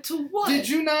 Tied it to what? Did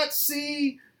you not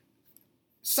see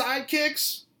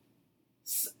Sidekicks?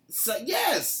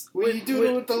 Yes. When you do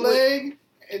it with the leg,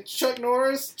 and Chuck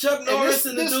Norris. And the dude that committed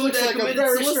suicide? This looks like a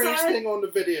very strange thing on the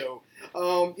video.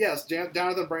 Yes,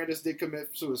 Jonathan Brandis did commit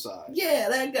suicide. Yeah,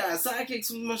 that guy.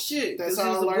 Sidekicks was my shit. That's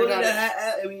how I learned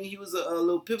how he was a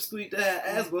little pipsqueak that had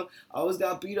asthma. I always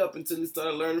got beat up until he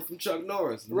started learning from Chuck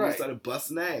Norris. And he started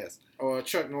busting ass. Or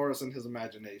Chuck Norris and his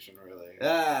imagination, really.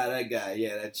 That guy.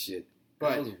 Yeah, that shit.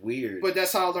 That was weird. But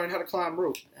that's how I learned how to climb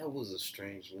rope. That was a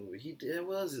strange movie. That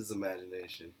was his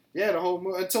imagination. Yeah, the whole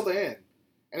movie until the end.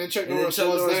 And then Chuck Norris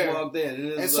there. Walked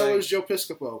in. And so is Joe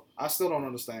Piscopo. I still don't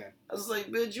understand. I was like,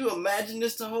 man, you imagine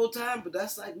this the whole time? But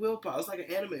that's like willpower. It's like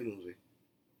an anime movie.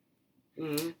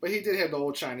 Mm-hmm. But he did have the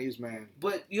old Chinese man.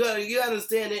 But you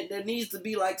understand that there needs to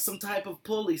be like some type of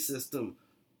pulley system.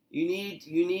 You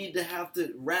need to have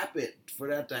to wrap it for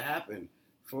that to happen.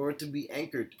 For it to be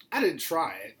anchored. I didn't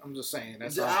try it. I'm just saying.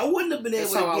 I wouldn't have been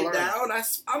able to get down.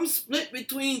 I'm split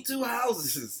between 2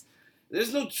 houses.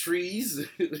 There's no trees.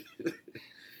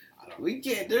 We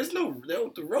can't.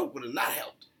 The rope would have not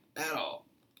helped at all.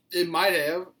 It might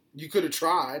have. You could have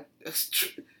tried.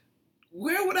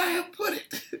 Where would I have put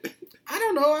it? I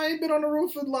don't know. I ain't been on the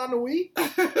roof of La Nuit.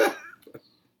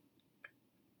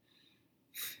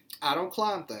 I don't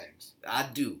climb things. I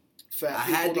do.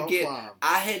 Climb.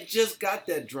 I had just got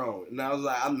that drone, and I was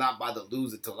like, I'm not about to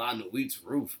lose it to La Nuit's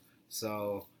roof,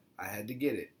 so I had to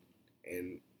get it,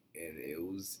 and it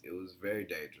was very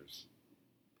dangerous.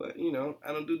 But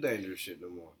I don't do dangerous shit no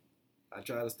more. I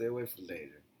try to stay away from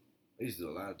danger. I used to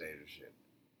do a lot of dangerous shit.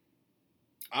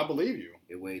 I believe you.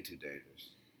 It's way too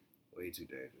dangerous. Way too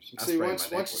dangerous. See, once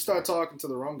you start talking to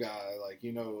the rum guy,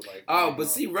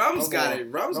 see, Rum's got it.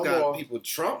 Rum's got people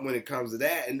Trump when it comes to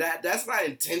that, and that's not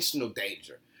intentional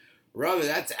danger. Rum,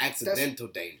 that's accidental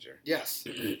danger. Yes.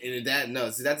 And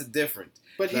that's different.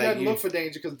 But he doesn't look for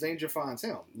danger because danger finds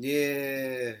him.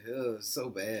 Yeah, so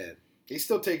bad. He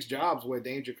still takes jobs where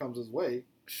danger comes his way.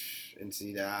 And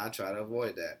see that I try to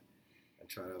avoid that.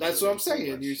 That's what I'm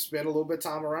saying. You spend a little bit of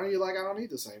time around it, you're like, I don't need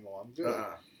this anymore. I'm good.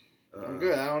 I'm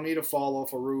good. I don't need to fall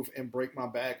off a roof and break my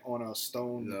back on a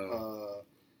stone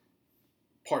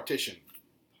partition.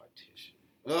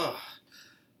 Ugh.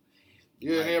 You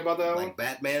didn't hear about that one? Like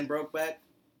Batman broke back?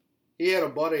 He had a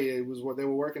buddy. They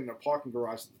were working in a parking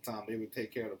garage at the time. They would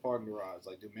take care of the parking garage,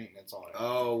 like do maintenance on it.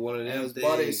 Oh, one of them. And his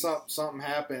buddy, something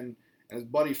happened, and his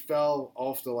buddy fell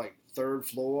off the third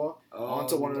floor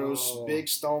onto one of those big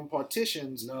stone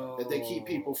partitions that they keep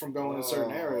people from going in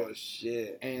certain areas. Oh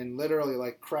shit! And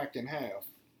literally cracked in half.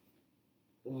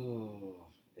 Oh,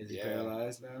 is he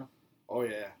paralyzed now? Oh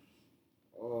yeah.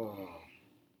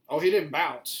 Oh, he didn't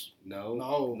bounce. No,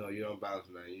 you don't bounce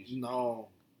now.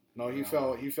 No, he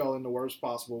fell in the worst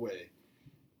possible way.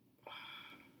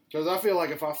 Because I feel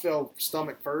like if I fell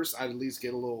stomach first, I'd at least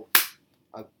get a little.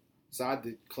 So I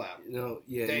did clap. Yeah,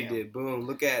 Damn. you did. Boom,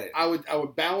 look at it. I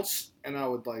would bounce, and I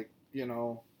would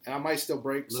and I might still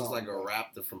break. Looks like a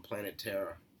raptor from Planet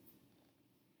Terror.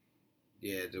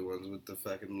 Yeah, the ones with the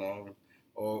fucking long,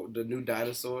 or the new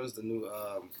dinosaurs, the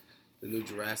new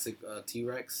Jurassic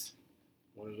T-Rex.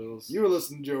 One of those. You were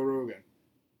listening to Joe Rogan.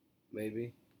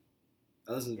 Maybe.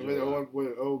 I listened to Joe Rogan.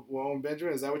 With Owen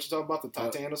Benjamin. Is that what you're talking about? The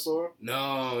Titanosaur?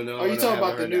 No. Oh, you talking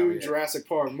about the new Jurassic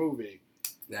Park movie?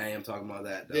 I am talking about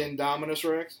that, though. The Indominus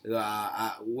Rex?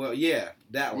 Well, yeah,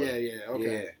 that one. Yeah,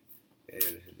 okay. Yeah,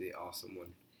 the awesome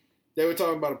one. They were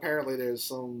talking about apparently there's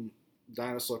some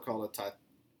dinosaur called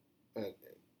a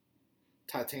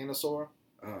Titanosaur.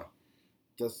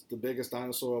 That's the biggest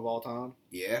dinosaur of all time.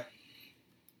 Yeah.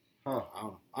 Huh.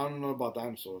 I don't know about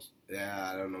dinosaurs. Yeah,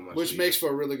 I don't know much. Which makes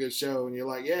for a really good show, and you're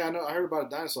like, yeah, I heard about a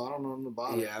dinosaur. I don't know nothing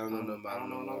about it. Yeah, I don't know nothing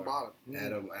about it.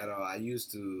 At all. I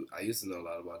used to know a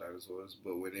lot about dinosaurs,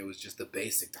 but when it was just the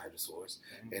basic dinosaurs,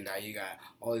 and now you got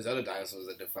all these other dinosaurs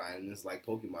that define, and it's like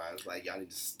Pokemon. It's like y'all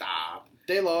need to stop.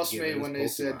 They lost me when they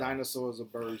said dinosaurs are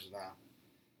birds now.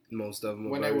 Most of them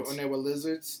when they were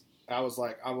lizards, I was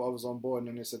like, I was on board, and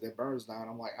then they said they're birds now, and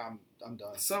I'm like, I'm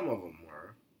done. Some of them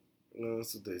were.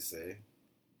 That's what they say.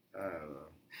 I don't know.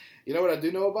 You know what I do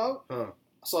know about? Huh.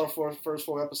 I saw the first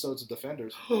 4 episodes of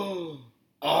Defenders.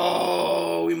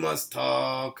 Oh, we must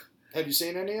talk. Have you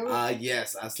seen any of it?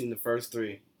 Yes, I've seen the first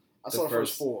 3. I saw the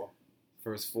first 4.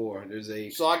 First 4. There's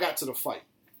 8. So I got to the fight.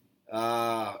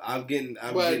 I'm getting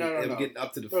up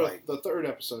to the fight. The 3rd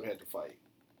episode had the fight.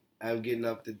 I'm getting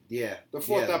up to The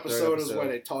 4th episode is where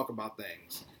they talk about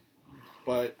things.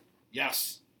 But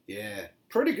yes. Yeah.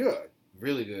 Pretty good.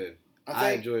 Really good.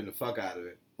 I enjoyed the fuck out of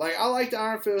it. I liked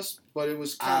Iron Fist, but it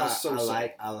was kind of so-so.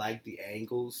 I like the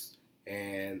angles,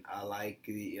 and I like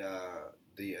the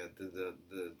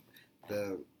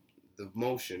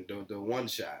motion, the one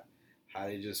shot. How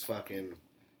they just how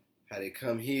they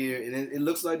come here, and it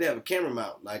looks like they have a camera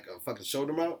mount, like a fucking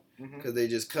shoulder mount, because they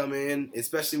just come in,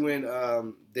 especially when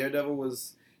Daredevil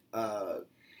was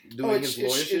doing his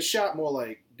voice. It's shot more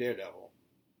like Daredevil.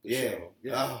 Yeah.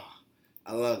 Oh,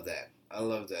 I love that. I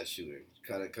love that shooting,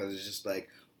 because it's just like,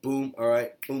 boom, all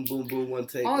right, boom, boom, boom, one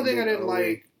take. Only thing I didn't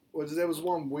like was there was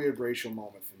one weird racial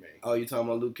moment for me. Oh, you talking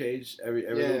about Luke Cage? Every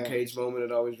Luke Cage moment,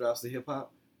 it always drops the hip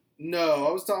hop?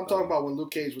 No, I'm talking about when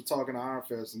Luke Cage was talking to Iron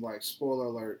Fist, and spoiler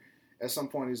alert, at some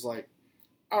point he's like,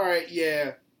 all right,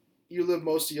 yeah, you live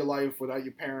most of your life without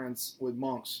your parents with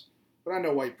monks, but I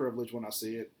know white privilege when I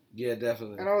see it. Yeah,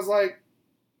 definitely. And I was like,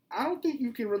 I don't think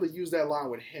you can really use that line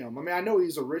with him. I mean, I know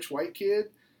he's a rich white kid,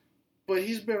 but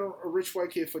he's been a rich white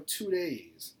kid for 2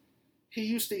 days. He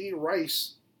used to eat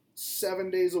rice 7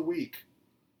 days a week.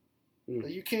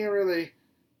 You can't really,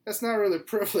 that's not really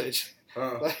privilege.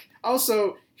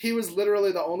 Also, he was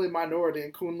literally the only minority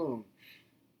in Kunlun.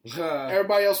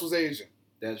 Everybody else was Asian.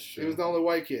 That's true. He was the only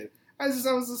white kid. I was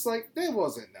just like, that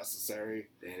wasn't necessary.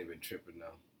 They ain't been tripping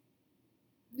though.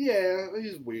 Yeah,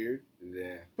 he's weird.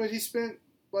 Yeah. But he spent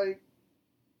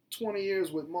 20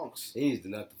 years with monks. He needs to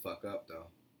nut the fuck up though.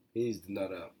 He needs to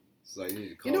nut up. It's like, you need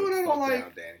to call what I don't like?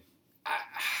 Down, Danny.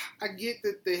 I get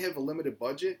that they have a limited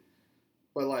budget,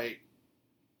 but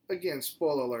again,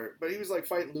 spoiler alert, but he was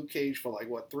fighting Luke Cage for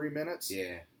 3 minutes?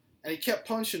 Yeah. And he kept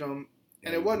punching him,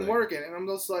 and it wasn't working. And I'm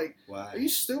just like, why? Are you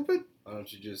stupid? Why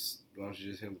don't you just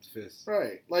hit him with the fist?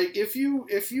 Right. If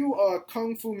you are a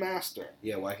kung fu master.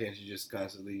 Yeah, why can't you just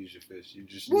constantly use your fist? You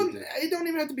just it don't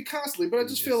even have to be constantly, but I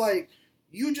just feel like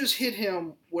you just hit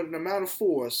him with an amount of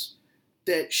force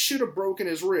that should have broken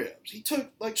his ribs. He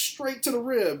took straight to the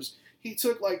ribs. He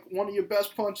took one of your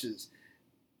best punches,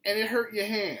 and it hurt your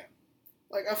hand.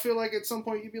 I feel like at some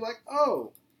point you'd be like,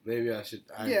 oh, maybe I should.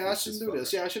 I should do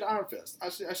this. Yeah, I should Iron Fist. I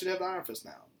should have the Iron Fist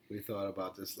now. We thought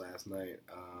about this last night.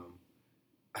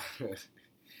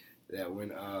 that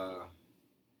when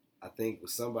I think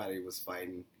somebody was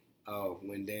fighting. Oh,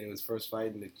 when Danny was first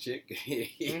fighting the chick,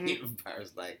 I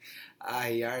was like,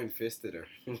 he iron fisted her.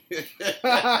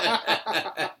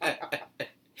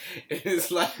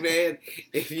 It's like, man,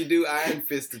 if you do iron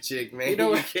fist a chick, man,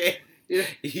 you can't. Yeah.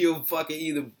 You'll fucking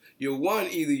either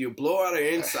you'll blow out her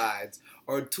insides,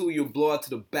 or two, you'll blow out to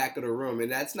the back of the room, and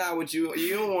that's not what you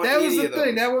don't want. That was the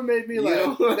thing. That what made me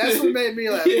laugh. That's what made me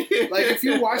laugh. Like if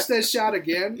you watch that shot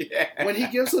again, when he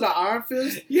gives her the iron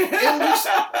fist,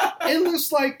 it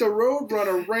looks like the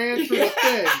Roadrunner ran through the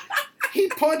thing. He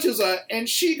punches her, and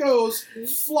she goes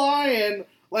flying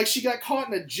like she got caught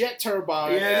in a jet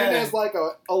turbine, and then there's like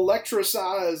a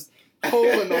Electra-sized hole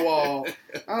in the wall.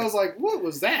 I was like, what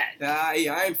was that? He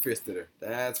iron fisted her.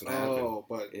 That's what happened. Oh,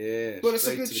 but but it's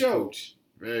a good show. Coach.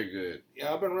 Very good.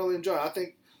 Yeah, I've been really enjoying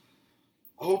it.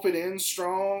 I hope it ends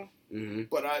strong. Mm-hmm.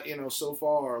 But so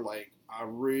far, like, I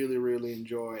really, really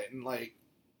enjoy it. And like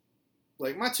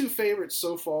my two favorites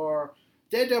so far,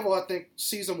 Daredevil, I think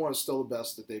season 1 is still the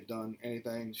best that they've done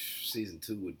anything. Season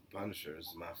 2 with Punisher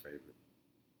is my favorite.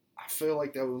 I feel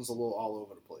like that was a little all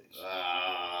over the place.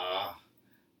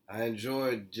 I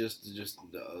enjoyed just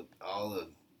all the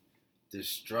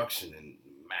destruction and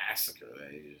massacre.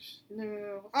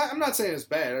 I'm not saying it's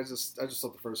bad. I just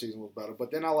thought the first season was better.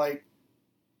 But then I like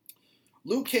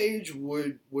Luke Cage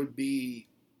would be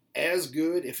as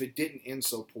good if it didn't end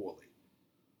so poorly.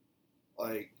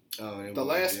 Like the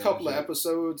last couple of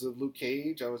episodes of Luke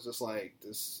Cage, I was just like,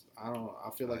 this. I don't know. I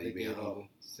feel like they gave up.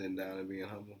 Sitting down and being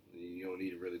humble. You don't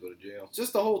need to really go to jail.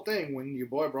 Just the whole thing when your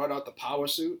boy brought out the power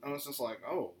suit, I was just like,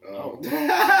 oh.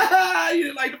 You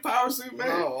didn't like the power suit, man?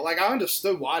 No, like I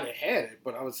understood why they had it,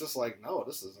 but I was just like, no,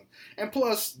 this isn't. And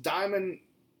plus, Diamondback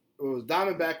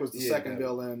was the second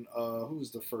villain. Who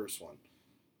was the first one?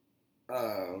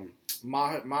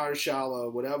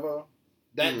 Mahershala, whatever.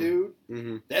 That dude.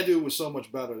 Mm-hmm. That dude was so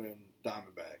much better than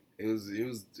Diamondback. He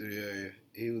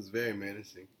was very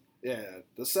menacing. Yeah,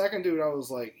 the second dude, I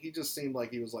was like, he just seemed like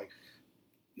he was like,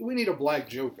 we need a black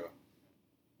Joker.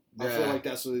 I feel like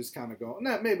that's what he's kind of going.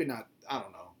 No, maybe not. I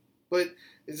don't know, but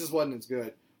it just wasn't as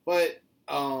good. But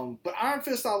Iron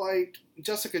Fist, I liked.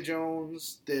 Jessica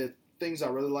Jones, the things I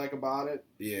really like about it.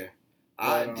 Yeah,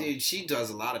 she does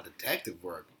a lot of detective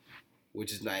work,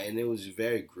 which is nice, and it was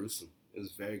very gruesome. It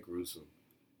was very gruesome.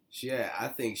 I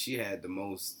think she had the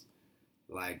most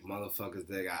like motherfuckers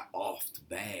that got offed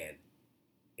bad.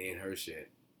 In her shit.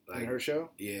 Like, in her show?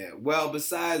 Yeah. Well,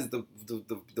 besides the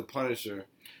Punisher.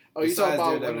 Oh, you talking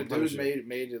about when the dude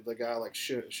made the guy like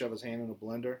shove his hand in a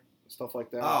blender? Stuff like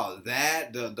that? Oh,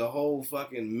 that the whole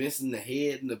fucking missing the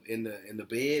head in the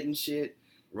bed and shit.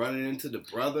 Running into the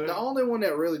brother. The only one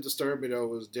that really disturbed me though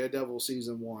was Daredevil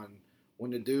season 1. When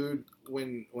the dude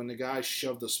when the guy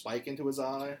shoved the spike into his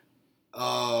eye.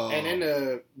 Oh. And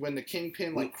then when the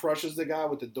Kingpin like crushes the guy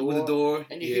with the door,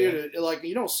 and you hear like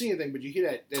you don't see anything, but you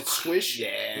hear that squish. Yeah.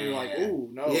 And you're like, ooh,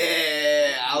 no.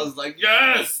 Yeah. I was like,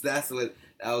 yes. That's what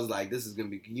I was like. This is gonna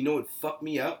be. You know what fucked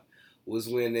me up was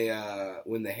when the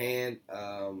hand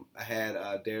I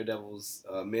had Daredevil's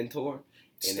mentor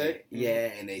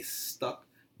and they stuck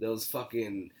those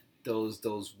fucking.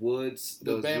 Those woods,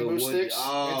 those bamboo sticks,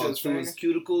 through his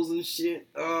cuticles and shit.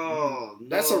 Oh,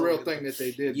 that's a real thing that they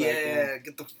did. Yeah, back then.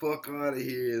 Get the fuck out of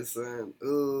here, son.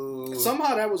 Ooh.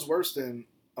 Somehow that was worse than.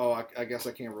 Oh, I guess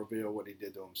I can't reveal what he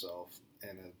did to himself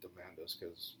in the Demandos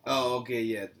because. Oh, okay,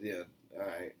 yeah. All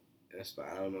right, that's fine.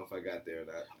 I don't know if I got there or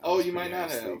not. Oh, you might not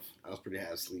have. I was pretty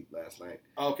half asleep last night.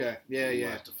 Okay,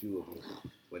 yeah. Watched a few of them,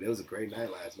 but it was a great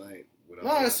night last night.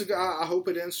 No, that's I hope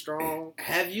it ends strong.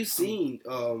 Have you seen?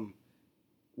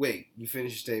 Wait, you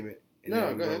finished your statement. And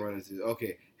no, go ahead.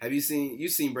 Okay, have you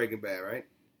seen Breaking Bad? Right?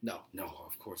 No,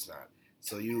 of course not.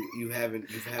 So you haven't.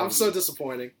 I'm so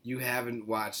disappointing. You haven't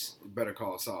watched Better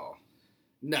Call Saul.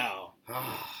 No.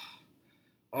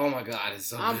 Oh my God, it's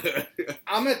so good.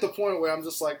 I'm at the point where I'm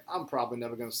just like, I'm probably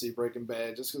never going to see Breaking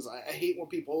Bad just because I hate when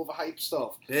people overhype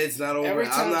stuff. It's not over.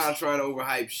 I'm not trying to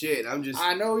overhype shit.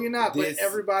 I know you're not, but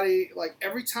everybody, like,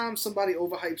 every time somebody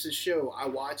overhypes a show, I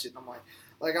watch it and I'm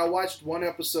like I watched one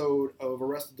episode of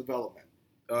Arrested Development.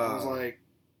 I was like,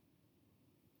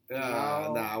 no,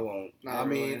 I won't. I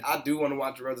mean, I do want to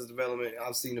watch Arrested Development.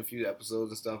 I've seen a few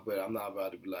episodes and stuff, but I'm not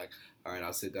about to be like, all right,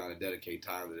 I'll sit down and dedicate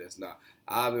time to this. Now,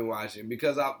 I've been watching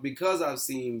because I've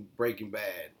seen Breaking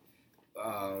Bad.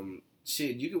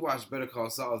 Shit, you can watch Better Call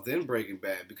Saul then Breaking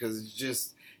Bad because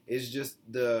it's just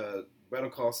the Better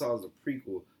Call Saul is a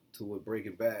prequel to what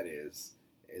Breaking Bad is,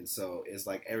 and so it's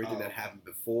like everything that happened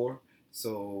before.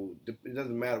 So it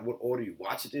doesn't matter what order you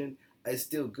watch it in. it's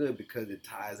still good because it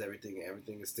ties everything.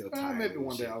 Everything is still tied. Maybe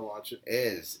one day I'll watch it. It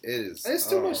is. It is. It's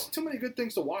too many good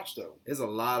things to watch though. There's a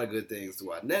lot of good things to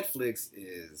watch. Netflix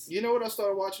is. You know what I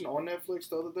started watching on Netflix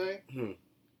the other day?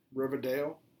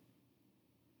 Riverdale.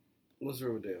 What's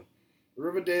Riverdale?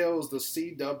 Riverdale is the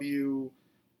CW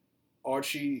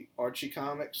Archie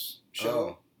Comics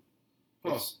show.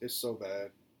 It's so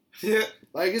bad. Yeah.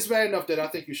 Like, it's bad enough that I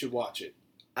think you should watch it.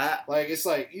 It's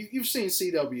like you've seen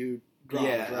CW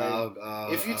dramas, right?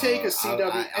 If you take a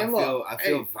CW I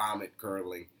feel vomit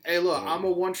curdling. Hey, look, I'm a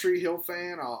One Tree Hill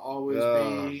fan. I'll always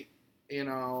be. You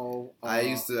know, I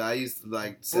used to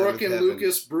like Brooke and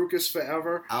Lucas, Brucus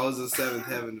forever. I was a Seventh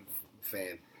Heaven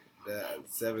fan.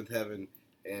 Seventh Heaven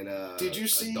and did you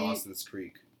see Dawson's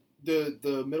Creek?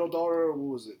 The middle daughter?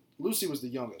 What was it? Lucy was the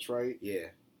youngest, right? Yeah.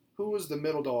 Who was the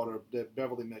middle daughter? That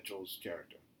Beverly Mitchell's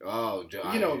character. Oh,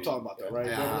 you know what I'm talking about, that, right?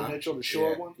 Beverly Mitchell, the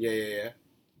short one. Yeah.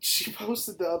 She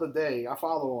posted the other day. I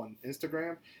follow on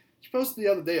Instagram. She posted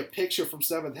the other day a picture from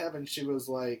Seventh Heaven. She was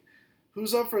like,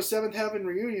 "Who's up for a Seventh Heaven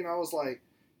reunion?" I was like,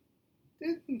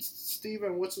 "Didn't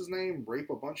Steven, what's his name, rape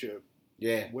a bunch of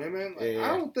women?" Like, I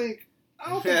don't think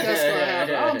that's gonna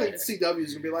happen. I don't think the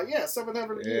CW's gonna be like, "Yeah, Seventh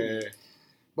Heaven reunion."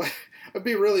 But it'd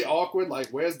be really awkward. Like,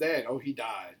 where's Dad? Oh, he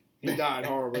died. He died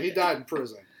horribly. He died in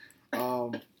prison.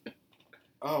 Oh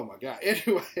my God.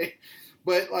 Anyway,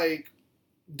 but like,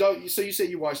 so you say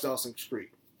you watched Dawson's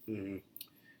Creek,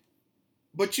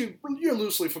 but you're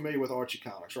loosely familiar with Archie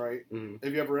comics, right? Mm-hmm.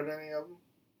 Have you ever read any of them?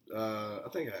 I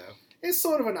think I have. It's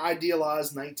sort of an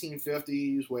idealized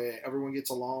 1950s where everyone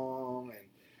gets along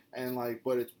and like,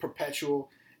 but it's perpetual.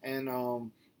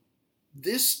 And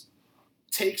this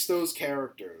takes those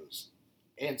characters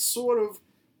and sort of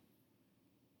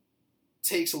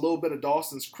takes a little bit of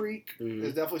Dawson's Creek. Mm-hmm.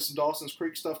 There's definitely some Dawson's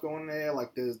Creek stuff going there.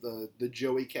 Like there's the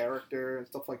Joey character and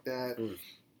stuff like that.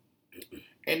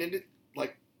 And it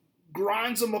like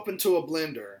grinds them up into a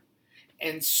blender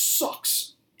and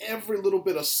sucks every little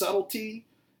bit of subtlety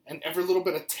and every little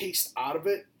bit of taste out of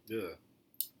it. Yeah.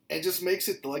 And just makes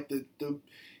it like the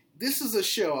this is a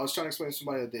show, I was trying to explain to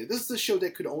somebody the other day, this is a show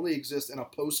that could only exist in a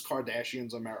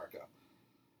post-Kardashians America.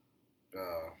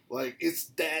 Like, it's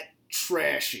that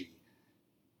trashy.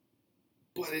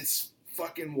 But it's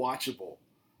fucking watchable.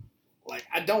 Like,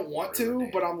 I don't want to,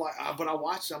 but I'm like, but I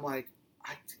watch it, I'm like,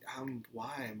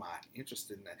 why am I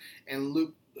interested in that? And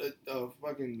Luke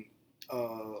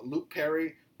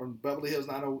Perry from Beverly Hills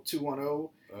 90210,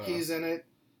 he's in it.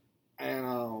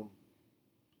 And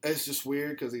it's just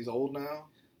weird because he's old now.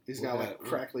 He's got like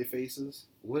crackly faces.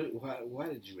 Why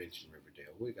did you mention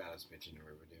Riverdale? What got us mentioning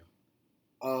Riverdale?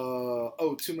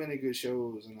 Too many good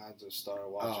shows, and I just started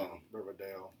watching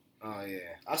Riverdale. Oh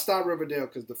yeah. I stopped Riverdale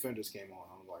because Defenders came on.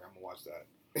 I was like, I'm gonna watch that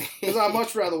because I'd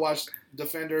much rather watch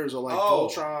Defenders or like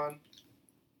Voltron.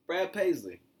 Brad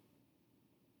Paisley.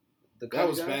 That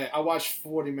was bad. I watched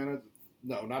 40 minutes.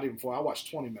 No, not even 40. I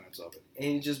watched 20 minutes of it. And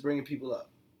he's just bringing people up.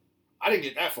 I didn't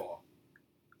get that far.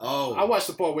 Oh. I watched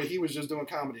the part where he was just doing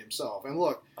comedy himself. And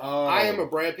look, I am a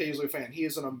Brad Paisley fan. He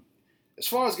is as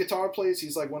far as guitar plays,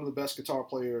 he's like one of the best guitar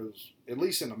players, at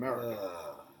least in America.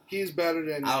 He's better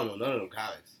than... I don't know none of them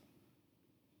comics.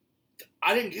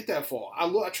 I didn't get that far.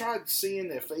 I tried seeing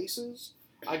their faces.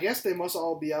 I guess they must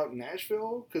all be out in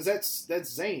Nashville, because that's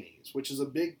Zany's, which is a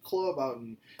big club out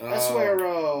in... That's where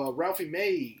Ralphie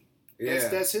May...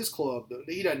 That's his club.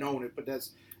 He doesn't own it, but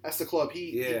that's the club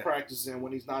he practices in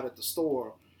when he's not at the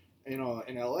store, in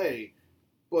L.A.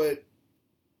 But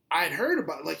I'd heard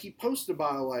about, like, he posted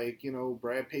about, like,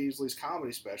 Brad Paisley's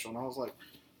comedy special, and I was like,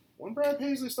 when Brad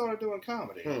Paisley started doing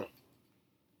comedy?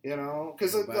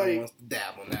 Because like, wants to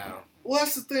dabble now. Well,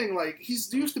 that's the thing. Like,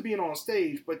 he's used to being on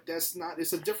stage, but that's not.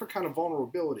 It's a different kind of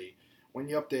vulnerability when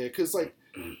you're up there. Because like,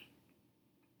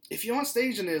 if you're on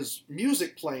stage and there's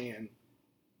music playing,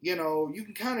 you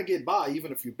can kind of get by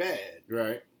even if you're bad.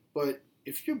 Right. But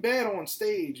if you're bad on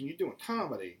stage and you're doing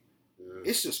comedy,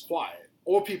 it's just quiet,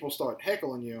 or people start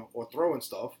heckling you or throwing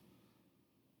stuff.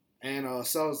 And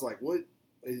so I was like, "What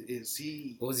is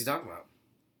he? What was he talking about?"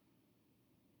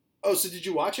 Oh, so did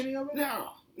you watch any of it?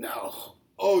 No.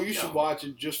 Oh, you should watch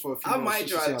it just for a few minutes. I might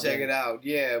try to check it out,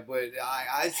 but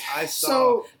I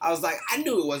saw, I was like, I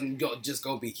knew it wasn't just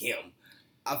going to be him.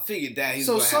 I figured that he's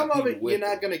going to have some of it you're him.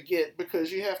 not going to get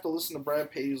because you have to listen to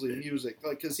Brad Paisley music.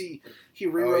 Like, because he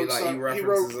rewrote some...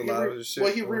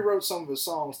 He rewrote some of his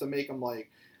songs to make them,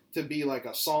 like, to be like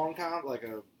a song comic, like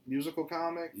a musical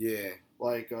comic. Yeah.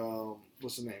 Like,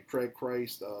 what's his name? Craig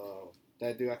Christ.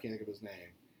 That dude, I can't think of his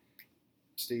name.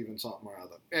 Steven something or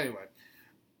other. Anyway,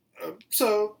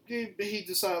 so he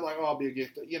decided, like, I'll be a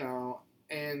gift,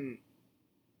 and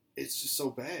it's just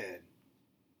so bad.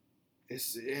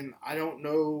 and I don't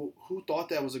know who thought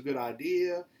that was a good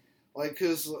idea. Like,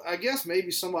 because I guess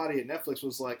maybe somebody at Netflix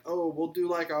was like, oh, we'll do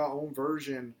like our own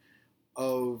version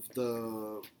of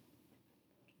the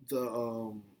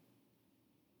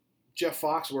Jeff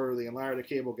Foxworthy and Larry the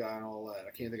Cable Guy and all that.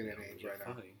 I can't think of their names right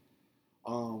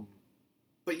now.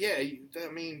 But yeah,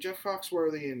 I mean, Jeff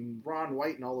Foxworthy and Ron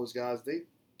White and all those guys, they've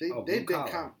been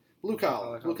blue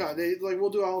collar. They like, we'll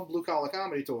do our own blue collar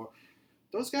comedy tour.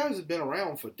 Those guys have been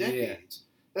around for decades. Yeah.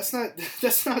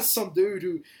 That's not some dude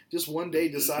who just one day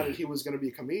decided he was going to be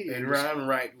a comedian. And Ron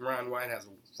White has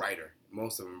a writer.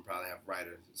 Most of them probably have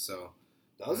writers. So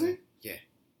does he? Yeah.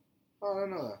 Oh, I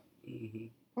don't know that. Mm-hmm.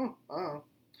 Huh. I don't know.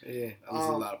 Yeah, I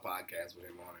listen to a lot of podcasts with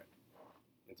him on it.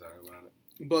 And talking about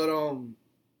it. But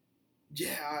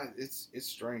yeah, it's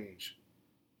strange.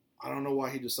 I don't know why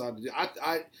he decided to do.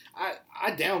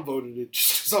 I downvoted it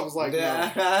just because I was like,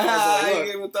 yeah. no. I was like, you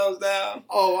gave him a thumbs down.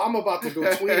 Oh, I'm about to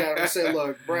go tweet at him and say,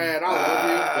 look, Brad, I love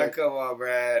you. Like, come on,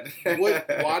 Brad.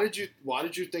 Why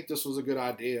did you think this was a good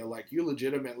idea? Like, you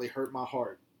legitimately hurt my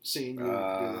heart seeing you do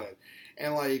that.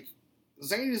 And like,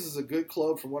 Zanies is a good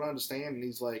club from what I understand, and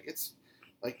he's like, it's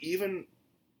like, even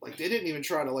like they didn't even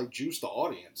try to like juice the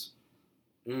audience.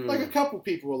 Like, a couple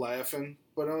people were laughing,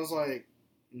 but I was like,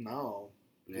 no.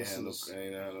 Ain't had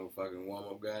no fucking warm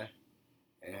up guy.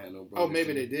 Ain't had no. Oh,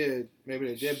 maybe they did, but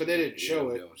they didn't show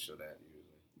it. They don't show that usually.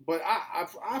 But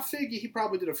I figure he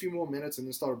probably did a few more minutes and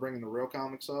then started bringing the real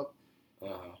comics up.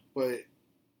 But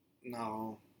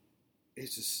no,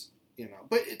 it's just, you know.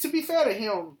 But to be fair to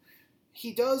him,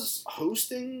 he does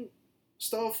hosting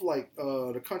stuff like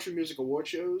the Country Music Award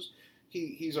shows.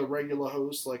 He's a regular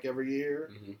host like every year.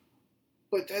 Mm-hmm.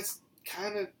 But that's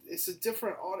kind of, it's a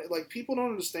different audience. Like, people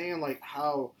don't understand like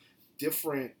how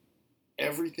different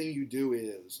everything you do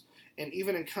is. And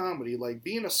even in comedy, like,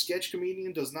 being a sketch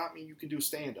comedian does not mean you can do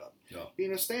stand-up. No.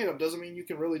 Being a stand-up doesn't mean you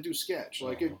can really do sketch.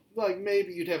 Like, like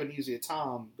maybe you'd have an easier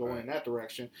time going in that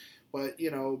direction. But,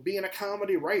 you know, being a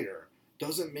comedy writer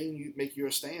doesn't mean you make you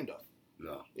a stand-up.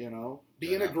 No. You know?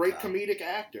 Being a great comedic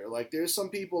actor. Like, there's some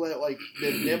people that, like,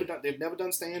 they've never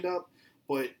done stand-up,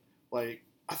 but, like,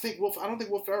 I don't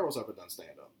think Will Ferrell's ever done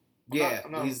stand-up.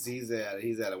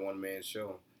 He's at a one-man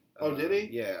show. Oh, did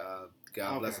he? Yeah,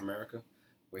 God Bless America,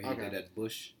 where he did that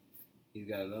Bush. He's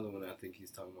got another one I think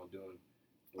he's talking about doing.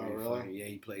 Oh, really? Yeah,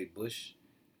 he played Bush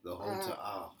the whole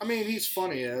time. I mean, he's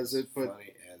funny as it, but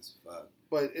funny as fuck.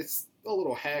 But it's a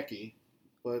little hacky.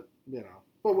 But, you know,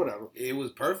 but whatever. It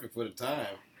was perfect for the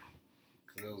time.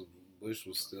 Because Bush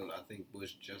was still, I think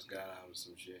Bush just got out of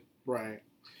some shit. Right.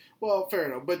 Well,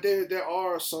 fair enough. But there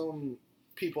are some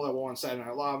people that were on Saturday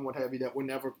Night Live and what have you that were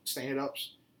never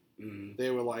stand-ups. Mm-hmm. They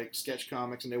were like sketch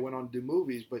comics and they went on to do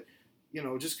movies. But, you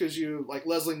know, just because you, like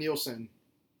Leslie Nielsen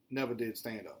never did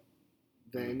stand-up.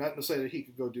 Not to say that he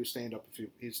could go do stand-up if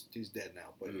he's dead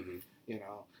now. But, you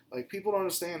know, like, people don't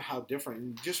understand how different.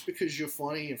 And just because you're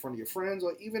funny in front of your friends,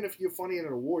 or even if you're funny in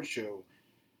an award show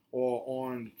or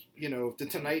on, you know, the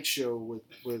Tonight Show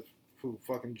with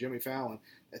fucking Jimmy Fallon,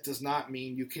 that does not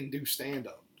mean you can do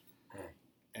stand-up.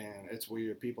 And it's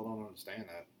weird. People don't understand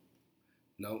that.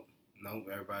 Nope.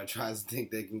 Everybody tries to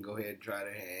think they can go ahead and try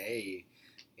to, hey,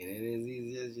 and it is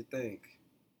easy as you think.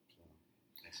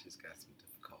 That's just got some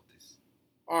difficulties.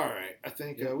 All right. I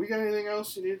think, we got anything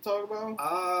else you need to talk about?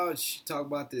 Talk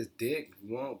about this dick if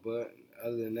you want, but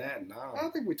other than that, no. I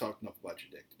don't think we talked enough about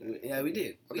your dick today. Yeah, we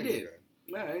did. We did.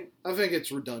 All right. I think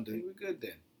it's redundant. We're good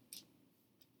then.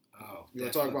 Oh, you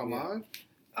want to talk about mine?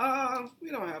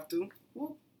 We don't have to.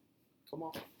 Well, come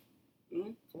on.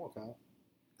 Mm-hmm. Come on, Kyle.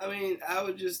 I mean, I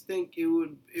would just think it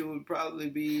would probably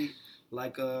be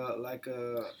like a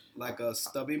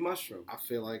stubby mushroom. I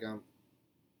feel like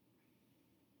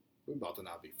we're about to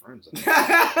not be friends.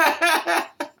 I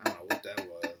don't know what that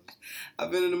was. I've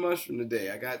been in the mushroom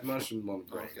today. I got mushrooms on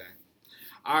the brain. Okay.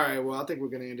 All right. Well, I think we're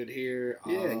gonna end it here.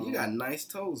 Yeah, you got nice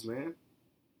toes, man.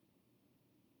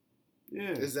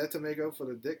 Yeah. Is that to make up for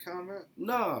the dick comment?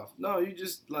 No, you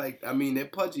just like, I mean, they're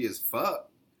pudgy as fuck.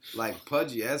 Like,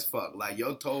 pudgy as fuck. Like,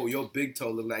 your big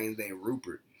toe look like his name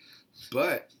Rupert.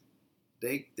 But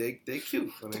they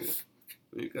cute, my nigga.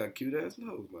 You got cute ass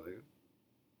nose, my nigga.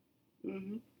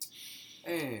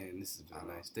 Mm-hmm. And this has been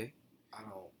a nice day. I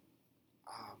don't.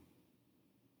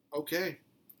 Okay.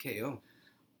 KO.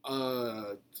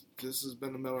 This has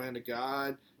been the Metal Hand of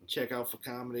God. Check out for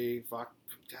comedy. God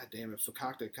damn it,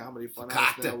 Fakakta Comedy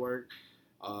Funhouse Network.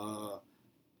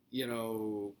 You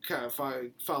know,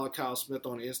 follow Kyle Smith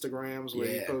on Instagrams where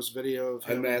he posts video of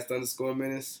him.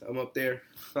 Unmasked_menace. I'm up there.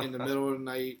 In the middle of the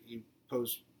night, he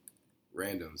posts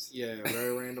randoms. Yeah,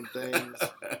 very random things.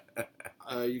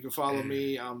 You can follow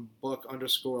me. I'm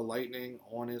Buck_Lightning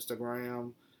on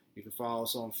Instagram. You can follow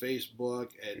us on Facebook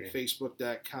at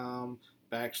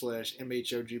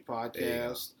facebook.com/MHOG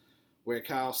podcast, where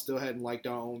Kyle still hadn't liked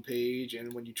our own page.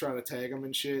 And when you try to tag him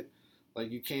and shit, like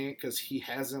you can't because he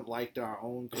hasn't liked our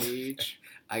own page.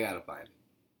 I gotta find it.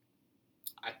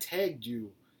 I tagged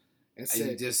you and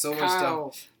said, "There's so much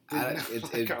Kyle stuff." We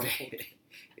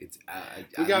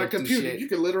got a computer. You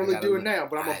can literally do it now,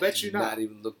 but I'm gonna bet you not. Not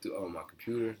even look through. Oh, my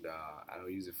computer. Nah, I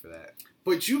don't use it for that.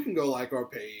 But you can go like our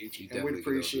page, and we'd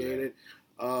appreciate it.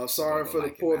 Sorry for the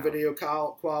poor video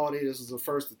quality. This is the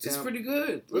first attempt. It's pretty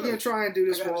good. We're gonna try and do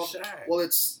this well. Well,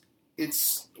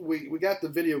 we got the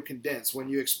video condensed. When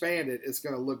you expand it, it's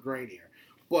gonna look grainier.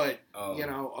 But you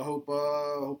know, I hope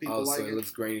people like it. So it looks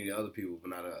grainy to other people,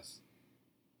 but not us.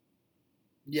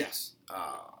 Yes.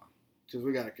 Because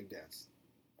we got it condensed.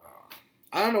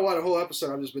 I don't know why the whole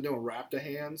episode I've just been doing raptor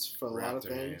hands for a lot of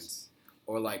things. Hands.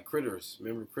 Or like Critters.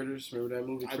 Remember Critters? Remember that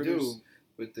movie? Critters? I do.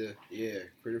 With the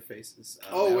critter faces.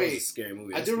 Oh wait, was a scary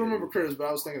movie. I do remember Critters, but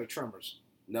I was thinking of Tremors.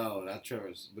 No, not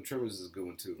Tremors. But Tremors is a good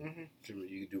one too. Mm-hmm.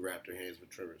 You can do raptor hands with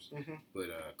Tremors. Mm-hmm.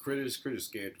 But Critters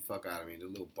scared the fuck out of me. The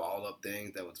little ball up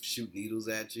things that would shoot needles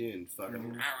at you and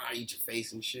fucking eat your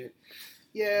face and shit.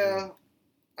 Yeah.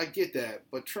 I get that,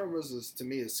 but Tremors is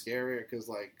scarier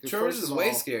because Tremors is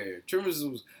way scarier. Tremors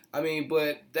was,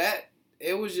 but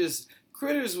it was just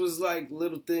Critters was like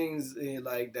little things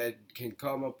like that can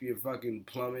come up your fucking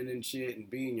plumbing and shit and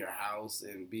be in your house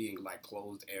and be in like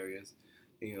closed areas.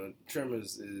 You know,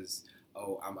 Tremors is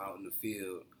I'm out in the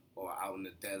field or out in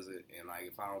the desert and like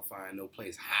if I don't find no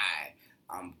place high,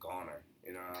 I'm goner.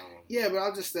 You know. Yeah, but I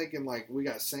was just thinking like we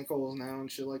got sinkholes now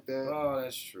and shit like that. Oh,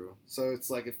 that's true. So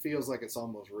it's like it feels like it's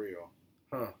almost real.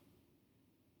 Huh.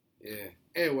 Yeah.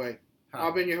 Anyway,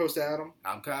 I've been your host Adam.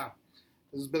 I'm Kyle.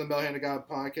 This has been the Metal Hand of God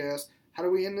podcast. How do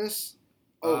we end this?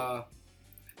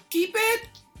 Keep it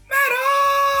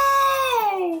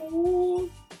metal.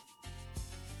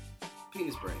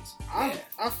 Penis brains.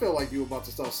 I feel like you were about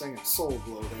to start singing Soul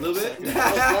Glow. A little bit.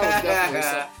 That was definitely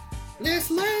something. Let's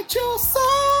let your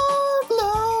soul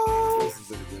glow. This is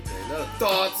a good day.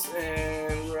 Thoughts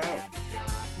and we're out.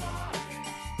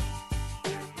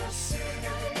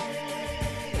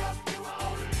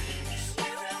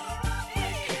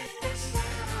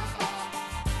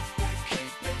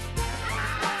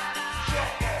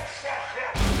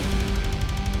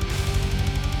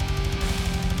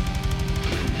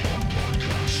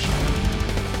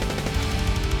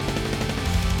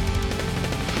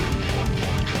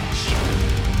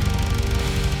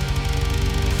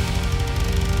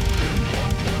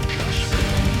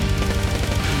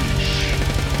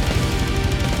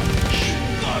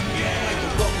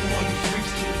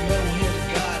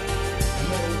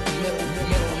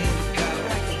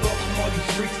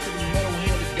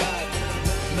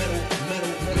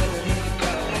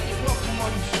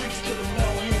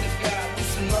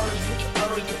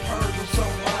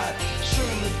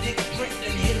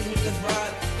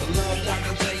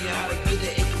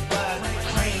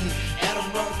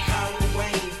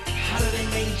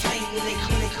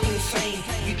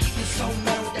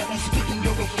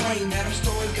 That our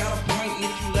story got a point, and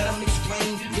if you let them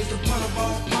explain, it's the pun of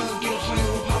all